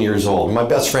 11 years old. My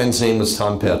best friend's name was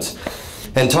Tom Pitts.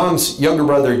 And Tom's younger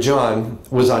brother, John,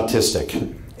 was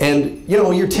autistic. And, you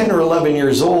know, you're 10 or 11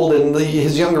 years old and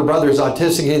his younger brother's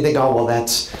autistic, and you think, oh, well,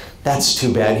 that's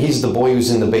too bad. He's the boy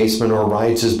who's in the basement or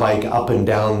rides his bike up and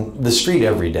down the street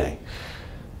every day.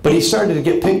 But he started to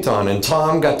get picked on, and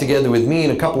Tom got together with me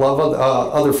and a couple of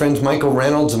other friends, Michael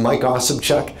Reynolds and Mike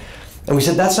Ossipchuk, and we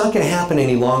said, that's not going to happen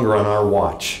any longer on our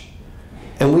watch.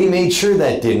 And we made sure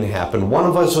that didn't happen. One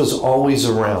of us was always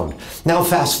around. Now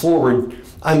fast forward,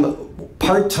 I'm a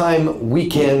part-time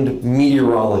weekend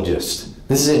meteorologist.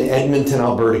 This is in Edmonton,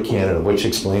 Alberta, Canada, which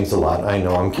explains a lot. I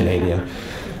know I'm Canadian.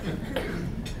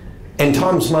 And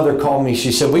Tom's mother called me.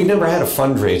 She said, we've never had a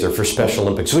fundraiser for Special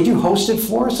Olympics. Would you host it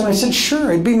for us? And I said,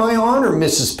 sure, it'd be my honor,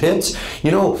 Mrs. Pitts. You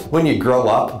know, when you grow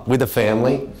up with a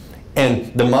family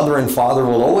And the mother and father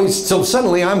will always, so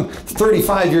suddenly I'm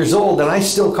 35 years old and I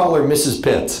still call her Mrs.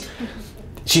 Pitts.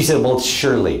 She said, well, it's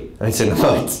Shirley. I said,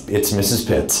 no, it's Mrs.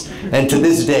 Pitts. And to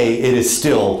this day, it is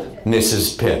still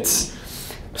Mrs. Pitts.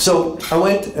 So I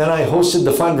went and I hosted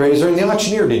the fundraiser, and the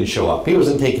auctioneer didn't show up. He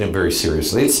wasn't taking it very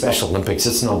seriously. It's Special Olympics,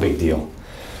 it's no big deal.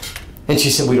 And she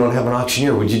said, we don't have an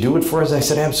auctioneer. Would you do it for us? I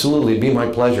said, absolutely, it'd be my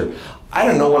pleasure. I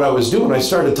didn't know what I was doing. I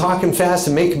started talking fast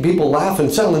and making people laugh,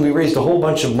 and suddenly we raised a whole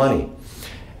bunch of money.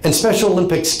 And Special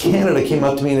Olympics Canada came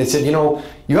up to me and they said, you know,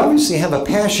 you obviously have a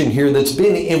passion here that's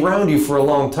been around you for a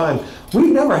long time.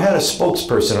 We've never had a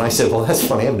spokesperson. And I said, well, that's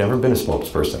funny, I've never been a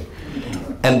spokesperson.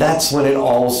 And that's when it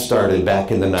all started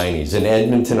back in the 90s in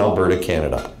Edmonton, Alberta,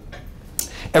 Canada.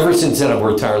 Ever since then, I've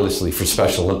worked tirelessly for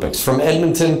Special Olympics. From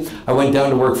Edmonton, I went down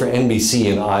to work for NBC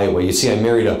in Iowa. You see, I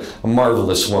married a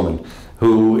marvelous woman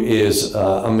who is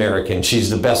American. She's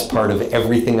the best part of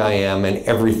everything I am and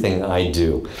everything I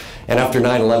do. And after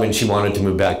 9/11, she wanted to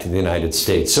move back to the United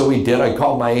States. So we did. I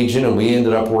called my agent and we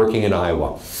ended up working in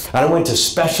Iowa. And I went to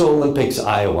Special Olympics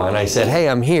Iowa and I said, hey,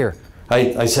 I'm here.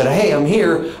 I said, hey, I'm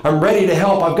here. I'm ready to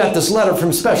help. I've got this letter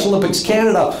from Special Olympics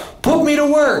Canada. Put me to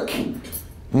work.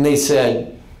 And they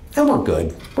said, and we're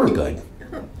good. We're good.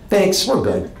 Thanks, we're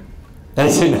good. And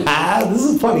I said, this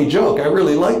is a funny joke. I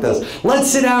really like this. Let's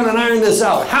sit down and iron this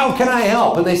out. How can I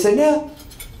help? And they said, yeah,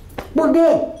 we're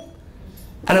good.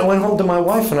 And I went home to my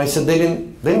wife and I said, they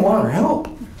didn't want our help.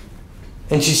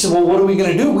 And she said, well, what are we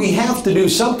going to do? We have to do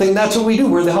something. That's what we do.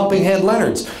 We're the Helping Hand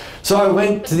Leonards. So I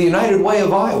went to the United Way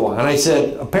of Iowa and I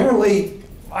said, apparently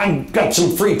I've got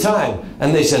some free time.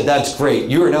 And they said, that's great.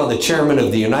 You are now the chairman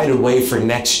of the United Way for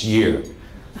next year.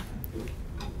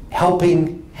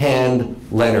 Helping Hand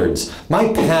Leonards.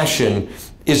 My passion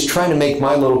is trying to make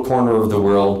my little corner of the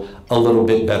world a little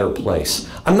bit better place.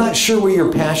 I'm not sure what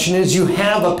your passion is. You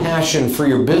have a passion for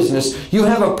your business. You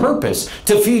have a purpose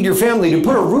to feed your family, to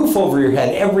put a roof over your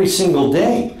head every single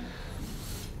day.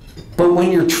 But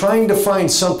when you're trying to find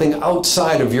something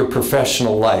outside of your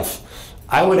professional life,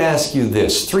 I would ask you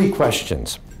this, 3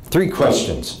 questions. 3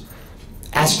 questions.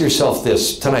 Ask yourself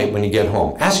this tonight when you get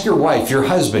home. Ask your wife, your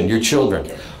husband, your children,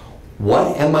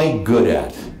 what am I good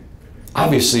at?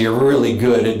 Obviously, you're really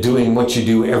good at doing what you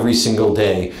do every single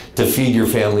day to feed your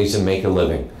families and make a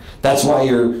living. That's why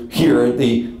you're here at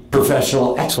the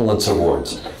Professional Excellence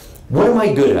Awards. What am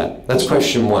I good at? That's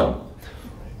question 1.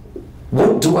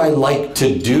 What do I like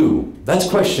to do? That's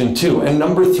question 2. And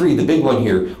number 3, the big one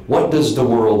here, what does the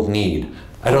world need?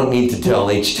 I don't need to tell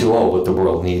H2O what the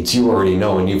world needs. You already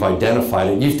know and you've identified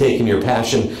it. You've taken your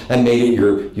passion and made it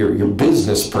your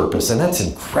business purpose, and that's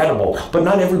incredible. But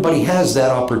not everybody has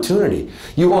that opportunity.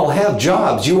 You all have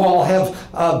jobs. You all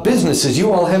have businesses.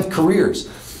 You all have careers.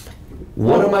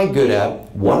 What am I good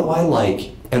at? What do I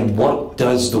like? And what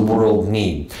does the world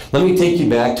need? Let me take you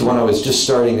back to when I was just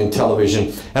starting in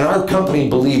television, and our company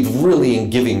believed really in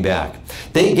giving back.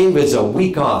 They gave us a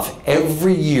week off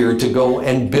every year to go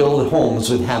and build homes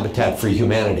with Habitat for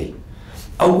Humanity.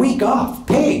 A week off,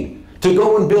 paid, to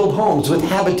go and build homes with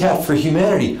Habitat for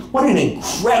Humanity. What an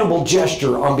incredible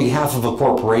gesture on behalf of a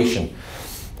corporation.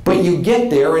 But you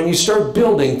get there and you start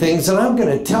building things, and I'm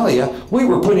going to tell you, we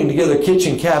were putting together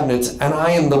kitchen cabinets, and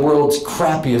I am the world's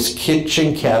crappiest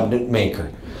kitchen cabinet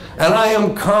maker. And I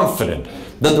am confident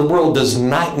that the world does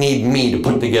not need me to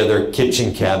put together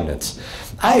kitchen cabinets.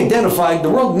 I identified the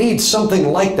world needs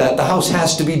something like that. The house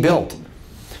has to be built.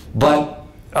 But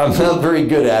I'm not very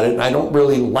good at it, and I don't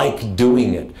really like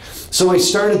doing it. So I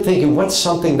started thinking, what's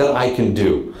something that I can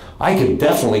do? I could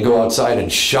definitely go outside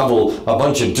and shovel a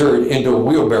bunch of dirt into a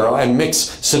wheelbarrow and mix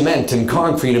cement and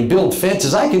concrete and build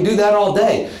fences. I can do that all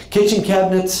day. Kitchen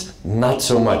cabinets, not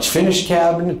so much. Finished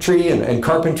cabinetry and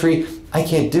carpentry, I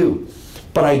can't do.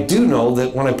 But I do know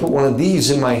that when I put one of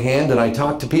these in my hand and I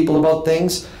talk to people about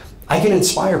things, I can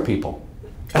inspire people.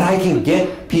 And I can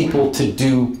get people to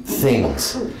do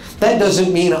things. That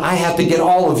doesn't mean I have to get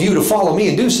all of you to follow me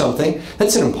and do something.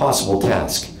 That's an impossible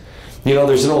task. You know,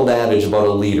 there's an old adage about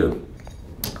a leader.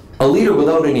 A leader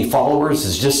without any followers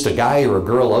is just a guy or a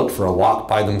girl out for a walk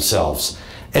by themselves.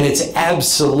 And it's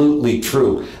absolutely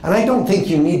true. And I don't think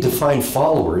you need to find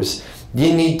followers.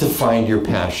 You need to find your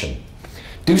passion.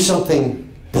 Do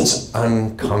something that's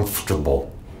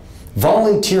uncomfortable.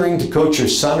 Volunteering to coach your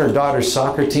son or daughter's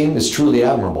soccer team is truly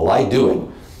admirable. I do it.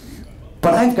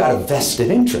 But I've got a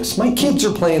vested interest. My kids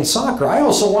are playing soccer. I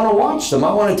also want to watch them.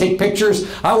 I want to take pictures.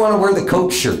 I want to wear the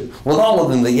coach shirt with all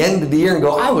of them at the end of the year and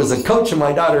go, I was a coach of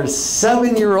my daughter's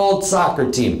 7-year-old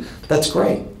soccer team. That's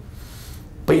great.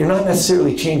 But you're not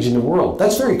necessarily changing the world.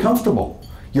 That's very comfortable.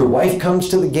 Your wife comes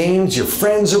to the games, your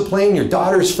friends are playing, your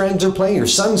daughter's friends are playing, your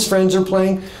son's friends are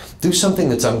playing. Do something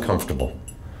that's uncomfortable.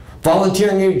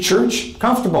 Volunteering at your church?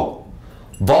 Comfortable.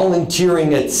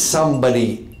 Volunteering at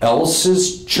somebody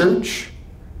else's church?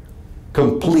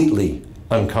 Completely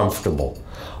uncomfortable.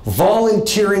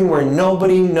 Volunteering where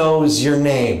nobody knows your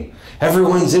name.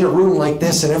 Everyone's in a room like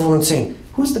this and everyone's saying,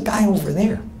 who's the guy over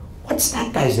there? What's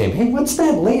that guy's name? Hey, what's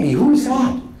that lady? Who's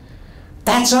that?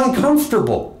 That's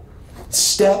uncomfortable.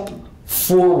 Step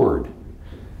forward.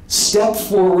 Step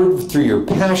forward through your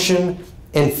passion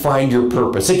and find your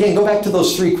purpose. Again, go back to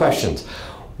those 3 questions.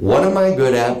 What am I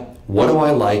good at? What do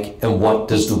I like? And what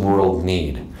does the world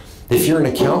need? If you're an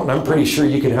accountant, I'm pretty sure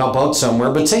you can help out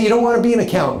somewhere, but say you don't want to be an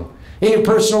accountant. In your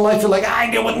personal life, you're like, I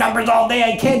deal with numbers all day,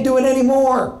 I can't do it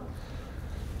anymore.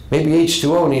 Maybe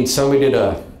H2O needs somebody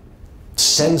to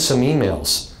send some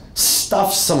emails,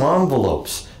 stuff some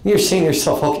envelopes. You're saying to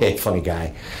yourself, okay, funny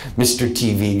guy, Mr.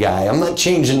 TV guy, I'm not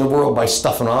changing the world by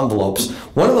stuffing envelopes.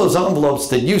 One of those envelopes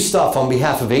that you stuff on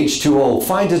behalf of H2O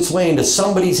finds its way into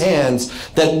somebody's hands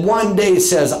that one day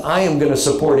says, I am going to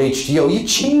support H2O. You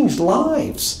changed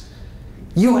lives.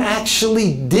 You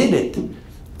actually did it.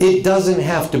 It doesn't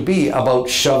have to be about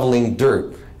shoveling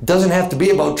dirt. It doesn't have to be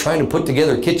about trying to put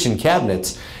together kitchen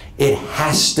cabinets. It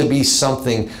has to be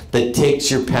something that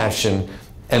takes your passion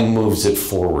and moves it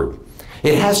forward.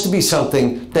 It has to be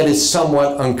something that is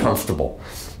somewhat uncomfortable.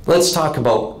 Let's talk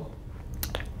about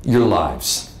your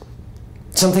lives.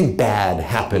 Something bad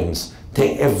happens to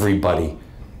everybody,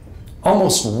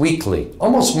 almost weekly,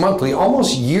 almost monthly,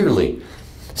 almost yearly.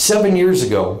 7 years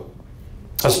ago,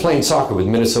 I was playing soccer with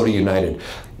Minnesota United.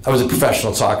 I was a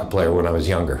professional soccer player when I was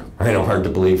younger. I know, hard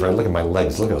to believe, right? Look at my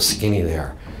legs, look how skinny they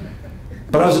are.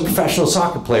 But I was a professional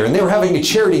soccer player, and they were having a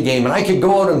charity game, and I could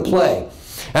go out and play.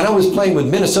 And I was playing with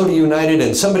Minnesota United,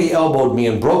 and somebody elbowed me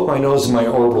and broke my nose and my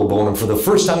orbital bone, and for the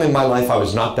first time in my life, I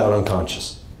was knocked out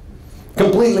unconscious.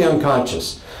 Completely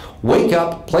unconscious. Wake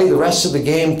up, play the rest of the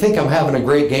game, think I'm having a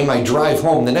great game, I drive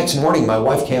home. The next morning, my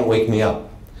wife can't wake me up.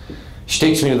 She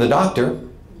takes me to the doctor.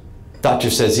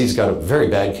 Doctor says he's got a very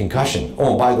bad concussion.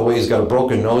 Oh, and by the way, he's got a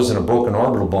broken nose and a broken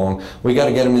orbital bone. We got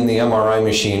to get him in the MRI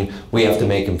machine. We have to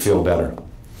make him feel better.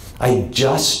 I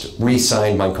just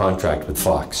re-signed my contract with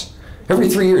Fox. Every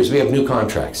 3 years we have new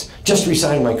contracts. Just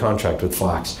re-signed my contract with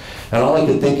Fox. And all I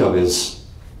could think of is,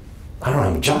 I don't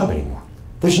have a job anymore.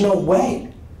 There's no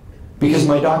way. Because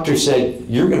my doctor said,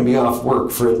 you're going to be off work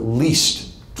for at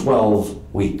least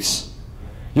 12 weeks.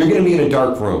 You're going to be in a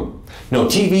dark room. No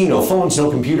TV, no phones,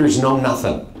 no computers, no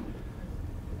nothing.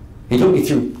 He put me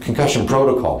through concussion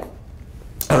protocol.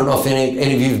 I don't know if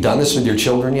any of you have done this with your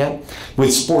children yet.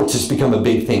 With sports, it's become a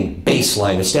big thing.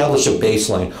 Baseline, establish a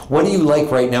baseline. What do you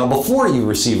like right now before you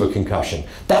receive a concussion?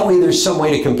 That way there's some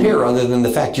way to compare other than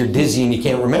the fact you're dizzy and you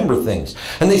can't remember things.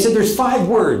 And they said there's 5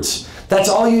 words. That's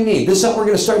all you need. This is how we're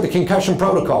going to start the concussion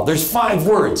protocol. There's 5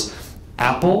 words.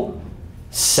 Apple,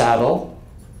 saddle,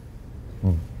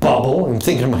 bubble. I'm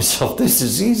thinking to myself, this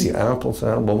is easy. Apple,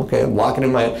 saddle, bubble. Okay, I'm locking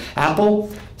in my head.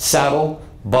 Apple, saddle,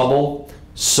 bubble,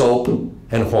 soap,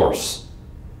 and horse.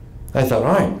 I thought,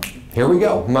 all right, here we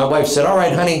go. My wife said, all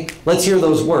right, honey, let's hear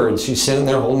those words. She's sitting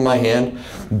there holding my hand,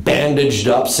 bandaged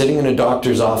up, sitting in a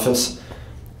doctor's office.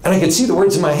 And I could see the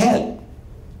words in my head,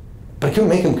 but I couldn't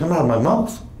make them come out of my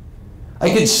mouth. I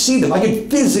could see them. I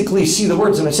could physically see the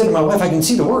words. And I said to my wife, I can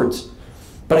see the words,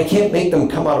 but I can't make them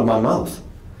come out of my mouth.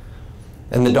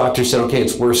 And the doctor said, okay,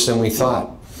 it's worse than we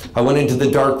thought. I went into the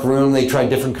dark room. They tried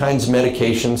different kinds of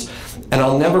medications. And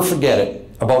I'll never forget it.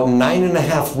 About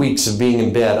 9.5 weeks of being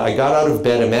in bed, I got out of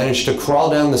bed and managed to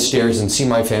crawl down the stairs and see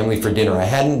my family for dinner. I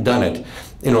hadn't done it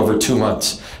in over 2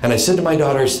 months. And I said to my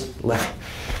daughters,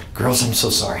 girls, I'm so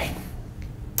sorry.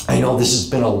 I know this has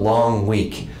been a long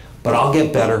week, but I'll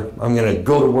get better. I'm going to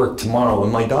go to work tomorrow.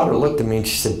 And my daughter looked at me and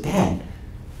she said, Dad,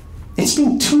 it's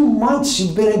been 2 months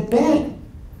you've been in bed.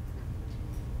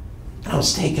 And I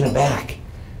was taken aback.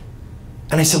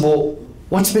 And I said, well,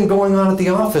 what's been going on at the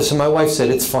office? And my wife said,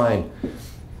 it's fine.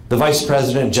 The vice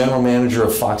president, general manager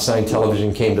of Fox 9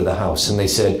 Television came to the house and they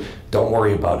said, don't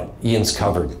worry about it. Ian's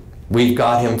covered. We've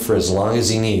got him for as long as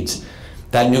he needs.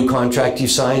 That new contract you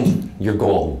signed, you're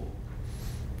golden.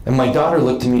 And my daughter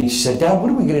looked at me and she said, Dad, what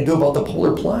are we going to do about the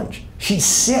Polar Plunge? She's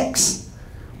 6.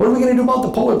 What are we going to do about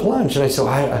the Polar Plunge? And I said,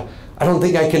 I don't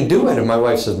think I can do it. And my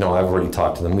wife said, no, I've already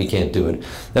talked to them. We can't do it.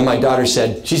 Then my daughter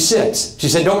said, she's 6. She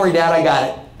said, don't worry, Dad, I got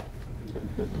it.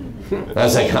 I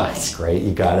was like, oh, that's great.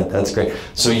 You got it. That's great.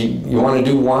 So you want to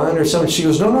do one or something? She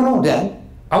goes, no, Dad.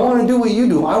 I want to do what you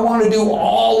do. I want to do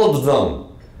all of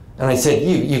them. And I said,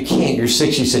 you can't. You're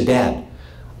 6. She said, Dad,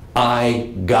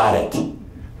 I got it.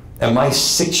 And my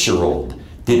 6-year-old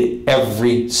did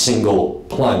every single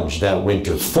plunge that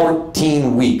winter.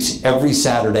 14 weeks, every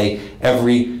Saturday,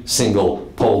 every single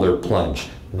Polar Plunge.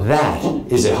 That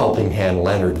is a helping hand,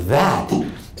 Leonard. That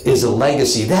is a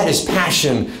legacy. That is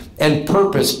passion and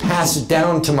purpose passed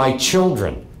down to my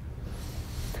children.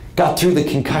 Got through the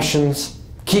concussions,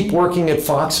 keep working at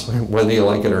Fox, whether you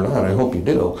like it or not, I hope you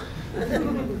do.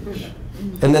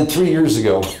 And then 3 years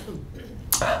ago,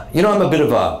 you know, I'm a bit of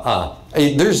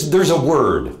there's a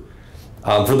word,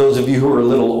 for those of you who are a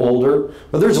little older,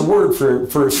 but there's a word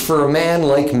for a man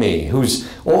like me who's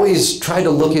always tried to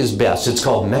look his best. It's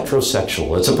called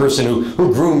metrosexual. It's a person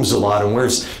who grooms a lot and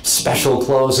wears special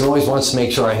clothes and always wants to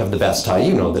make sure I have the best tie.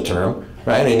 You know the term,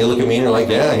 right? And you look at me and you're like,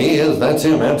 yeah, he is, that's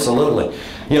him, absolutely.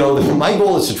 You know, my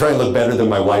goal is to try and look better than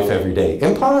my wife every day.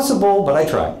 Impossible, but I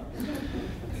try.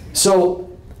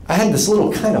 So I had this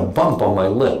little kind of bump on my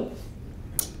lip.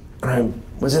 And I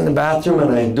was in the bathroom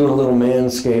and I do a little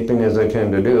manscaping, as I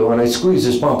tend to do, and I squeezed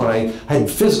this bump and I had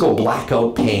physical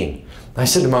blackout pain. I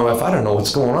said to my wife, I don't know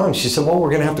what's going on. She said, well, we're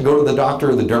going to have to go to the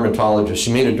doctor or the dermatologist.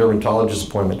 She made a dermatologist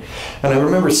appointment. And I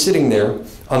remember sitting there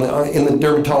in the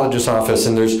dermatologist's office,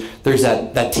 and there's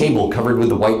that table covered with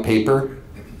the white paper.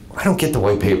 I don't get the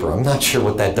white paper. I'm not sure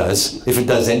what that does. If it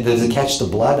does it catch the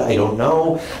blood? I don't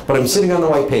know. But I'm sitting on the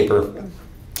white paper.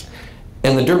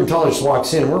 And the dermatologist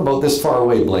walks in, and we're about this far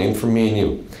away, Blaine, from me and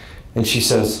you. And she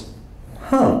says,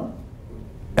 huh.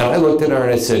 And I looked at her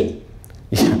and I said,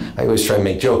 yeah, I always try and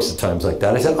make jokes at times like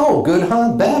that. I said, oh, good,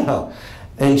 huh? Bad, huh?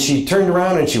 And she turned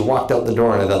around and she walked out the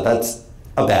door, and I thought, that's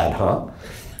a bad, huh?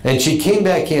 And she came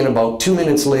back in about 2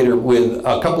 minutes later with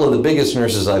a couple of the biggest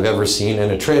nurses I've ever seen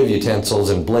and a tray of utensils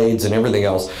and blades and everything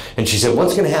else. And she said,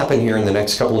 what's going to happen here in the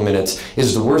next couple of minutes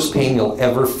is the worst pain you'll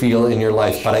ever feel in your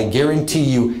life, but I guarantee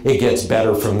you it gets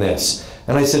better from this.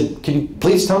 And I said, can you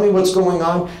please tell me what's going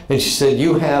on? And she said,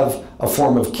 you have a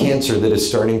form of cancer that is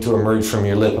starting to emerge from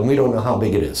your lip, and we don't know how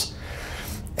big it is.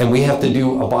 And we have to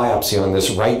do a biopsy on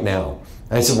this right now.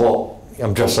 And I said, well,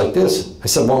 I'm dressed like this. I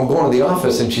said, well, I'm going to the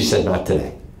office. And she said, not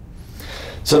today.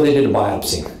 So they did a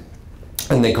biopsy,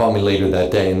 and they called me later that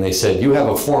day and they said, you have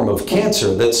a form of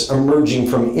cancer that's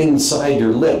emerging from inside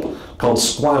your lip called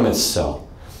squamous cell.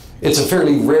 It's a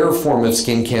fairly rare form of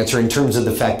skin cancer in terms of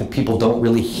the fact that people don't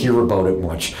really hear about it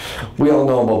much. We all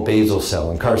know about basal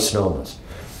cell and carcinomas.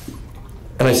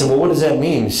 And I said, well, what does that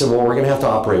mean? He said, well, we're going to have to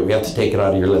operate. We have to take it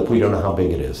out of your lip. We don't know how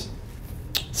big it is.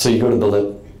 So you go to the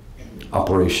lip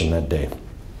operation that day.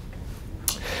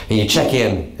 And you check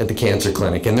in at the cancer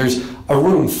clinic, and there's a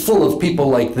room full of people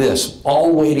like this,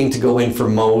 all waiting to go in for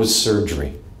Mohs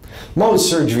surgery. Mohs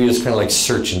surgery is kind of like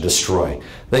search and destroy.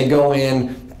 They go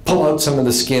in, pull out some of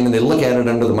the skin, and they look at it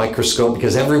under the microscope,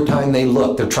 because every time they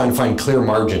look, they're trying to find clear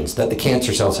margins that the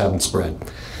cancer cells haven't spread.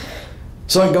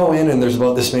 So I go in, and there's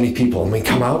about this many people, and we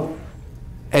come out,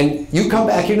 and you come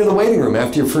back into the waiting room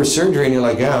after your first surgery, and you're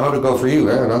like, yeah, how'd it go for you?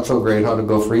 Yeah, not so great, how'd it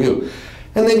go for you?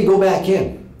 And then you go back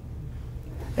in.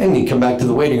 And you come back to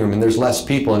the waiting room and there's less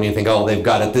people, and you think, oh, they've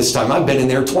got it this time. I've been in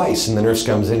there twice. And the nurse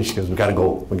comes in and she goes, we gotta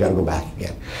go back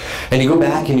again. And you go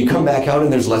back and you come back out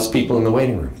and there's less people in the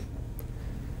waiting room.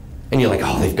 And you're like,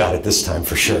 oh, they've got it this time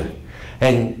for sure.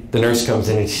 And the nurse comes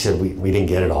in and she said, we didn't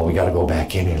get it all. We gotta go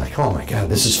back in. And you're like, oh my God,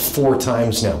 this is 4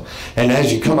 times now. And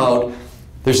as you come out,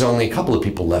 there's only a couple of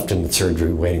people left in the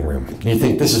surgery waiting room. And you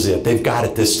think, this is it. They've got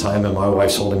it this time. And my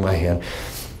wife's holding my hand.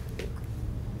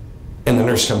 And the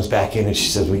nurse comes back in and she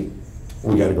says, we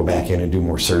got to go back in and do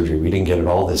more surgery. We didn't get it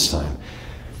all this time.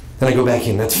 And I go back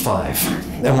in, that's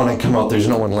 5. And when I come out, there's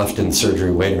no one left in the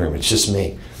surgery waiting room. It's just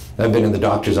me. I've been in the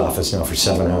doctor's office now for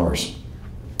 7 hours.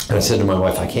 And I said to my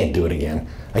wife, I can't do it again.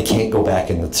 I can't go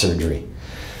back in the surgery.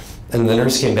 And the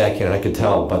nurse came back in, and I could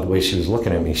tell by the way she was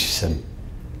looking at me, she said,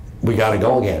 we got to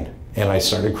go again. And I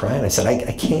started crying. I said,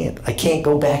 I can't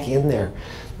go back in there.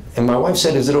 And my wife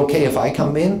said, is it okay if I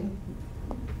come in?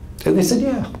 And they said,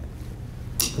 yeah.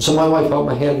 So my wife held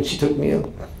my hand and she took me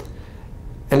in.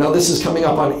 And now this is coming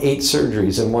up on 8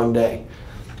 surgeries in one day.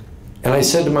 And I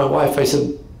said to my wife, I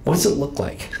said, what's it look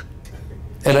like?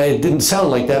 And it didn't sound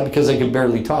like that because I could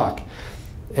barely talk.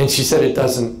 And she said, it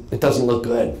doesn't look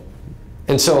good.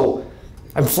 And so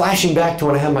I'm flashing back to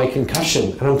when I had my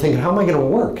concussion, and I'm thinking, how am I going to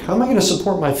work? How am I going to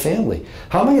support my family?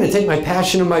 How am I going to take my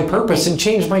passion and my purpose and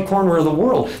change my corner of the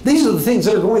world? These are the things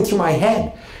that are going through my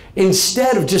head.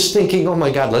 Instead of just thinking, oh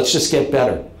my God, let's just get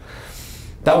better.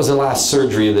 That was the last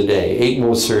surgery of the day, 8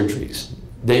 Mohs surgeries.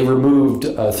 They removed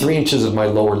 3 inches of my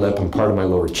lower lip and part of my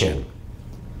lower chin.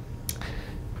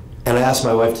 And I asked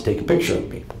my wife to take a picture of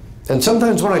me. And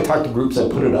sometimes when I talk to groups, I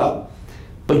put it up.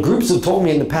 But groups have told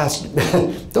me in the past,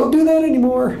 don't do that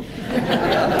anymore.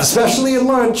 Especially at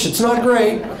lunch, it's not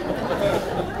great.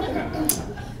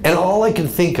 And all I could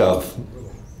think of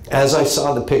as I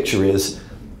saw the picture is,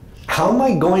 how am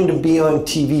I going to be on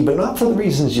TV, but not for the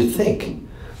reasons you think?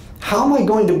 How am I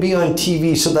going to be on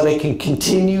TV so that I can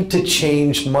continue to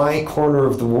change my corner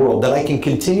of the world, that I can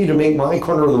continue to make my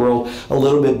corner of the world a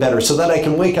little bit better, so that I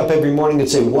can wake up every morning and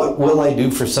say, what will I do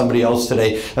for somebody else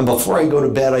today? And before I go to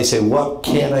bed, I say, what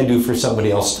can I do for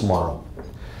somebody else tomorrow?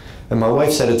 And my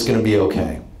wife said, it's going to be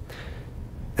okay.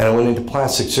 And I went into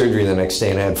plastic surgery the next day,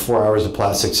 and I had 4 hours of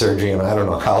plastic surgery, and I don't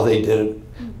know how they did it,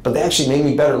 but they actually made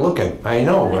me better looking. I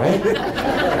know, right?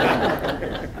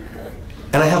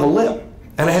 And I have a lip.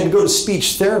 And I had to go to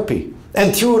speech therapy.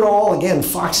 And through it all, again,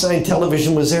 Fox 9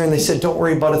 television was there, and they said, don't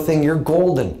worry about a thing, you're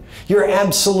golden. You're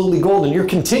absolutely golden. You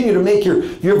continue to make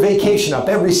your vacation up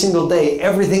every single day.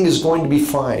 Everything is going to be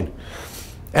fine.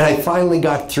 And I finally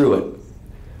got through it.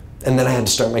 And then I had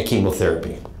to start my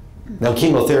chemotherapy. Now,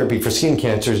 chemotherapy for skin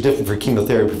cancer is different from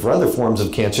chemotherapy for other forms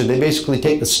of cancer. They basically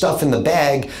take the stuff in the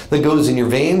bag that goes in your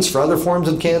veins for other forms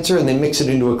of cancer, and they mix it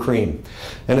into a cream.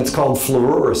 And it's called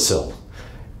fluorouracil.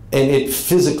 And it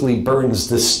physically burns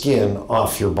the skin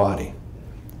off your body.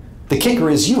 The kicker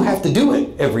is you have to do it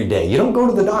every day. You don't go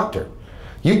to the doctor.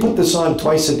 You put this on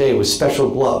twice a day with special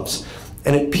gloves,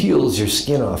 and it peels your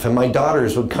skin off. And my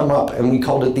daughters would come up, and we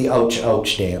called it the ouch,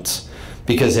 ouch dance.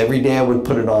 Because every day I would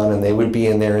put it on, and they would be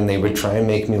in there, and they would try and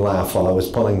make me laugh while I was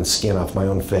pulling the skin off my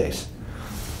own face.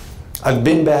 I've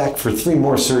been back for 3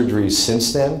 more surgeries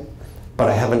since then, but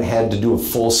I haven't had to do a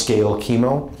full-scale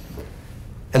chemo.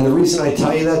 And the reason I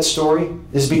tell you that story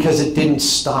is because it didn't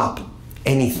stop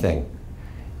anything.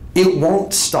 It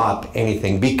won't stop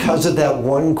anything because of that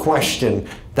one question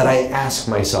that I ask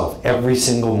myself every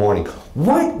single morning.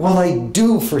 What will I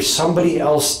do for somebody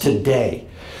else today?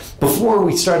 Before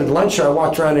we started lunch, I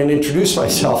walked around and introduced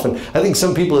myself, and I think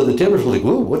some people at the table were like,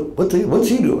 whoa, what's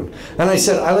he doing? And I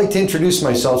said, I like to introduce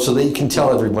myself so that you can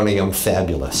tell everybody I'm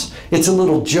fabulous. It's a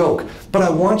little joke, but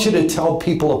I want you to tell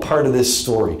people a part of this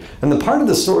story. And the part of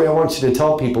the story I want you to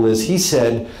tell people is, he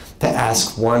said to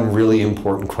ask one really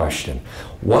important question.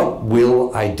 What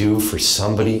will I do for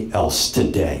somebody else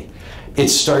today? It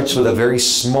starts with a very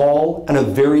small and a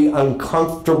very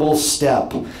uncomfortable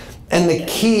step. And the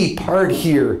key part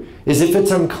here is, if it's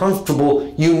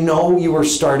uncomfortable, you know you are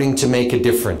starting to make a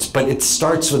difference, but it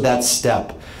starts with that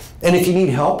step. And if you need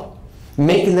help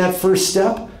making that first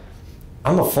step,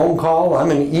 I'm a phone call,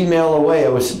 I'm an email away. I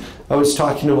was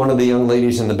talking to one of the young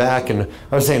ladies in the back, and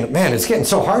I was saying, man, it's getting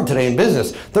so hard today in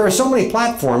business. There are so many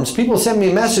platforms. People send me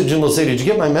a message and they'll say, did you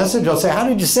get my message? I'll say, how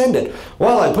did you send it?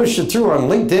 Well, I pushed it through on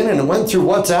LinkedIn, and it went through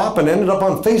WhatsApp and ended up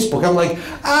on Facebook. I'm like,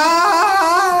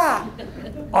 ah!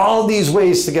 All these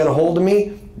ways to get a hold of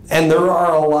me, and there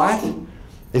are a lot.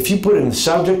 If you put in the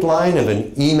subject line of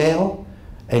an email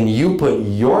and you put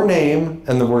your name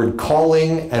and the word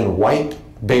calling and White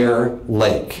Bear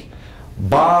Lake,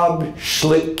 Bob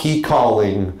Schlittke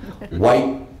calling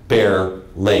White Bear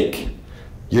Lake,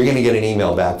 you're going to get an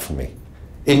email back from me.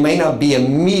 It may not be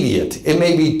immediate. It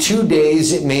may be 2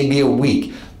 days, it may be a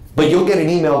week, but you'll get an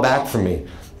email back from me,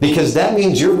 because that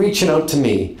means you're reaching out to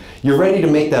me. You're ready to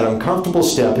make that uncomfortable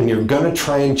step, and you're going to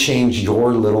try and change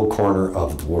your little corner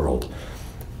of the world.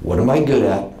 What am I good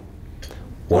at?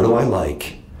 What do I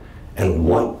like? And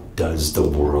what does the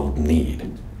world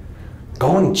need?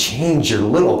 Go and change your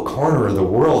little corner of the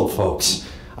world, folks.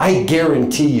 I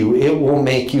guarantee you it will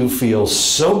make you feel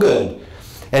so good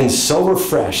and so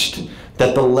refreshed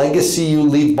that the legacy you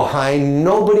leave behind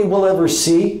nobody will ever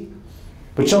see,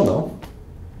 but you'll know.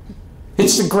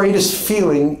 It's the greatest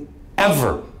feeling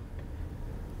ever.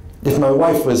 If my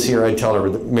wife was here, I'd tell her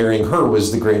that marrying her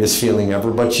was the greatest feeling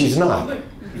ever, but she's not.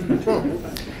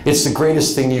 It's the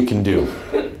greatest thing you can do.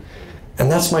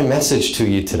 And that's my message to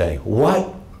you today.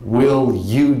 What will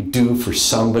you do for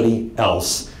somebody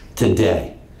else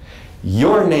today?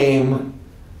 Your name,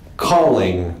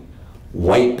 calling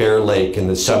White Bear Lake in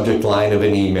the subject line of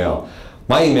an email.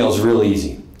 My email is real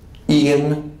easy.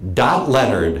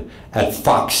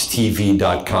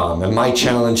 Ian.Leonard@foxtv.com. And my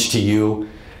challenge to you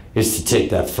is to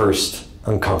take that first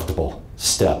uncomfortable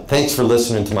step. Thanks for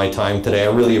listening to my time today.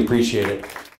 I really appreciate it.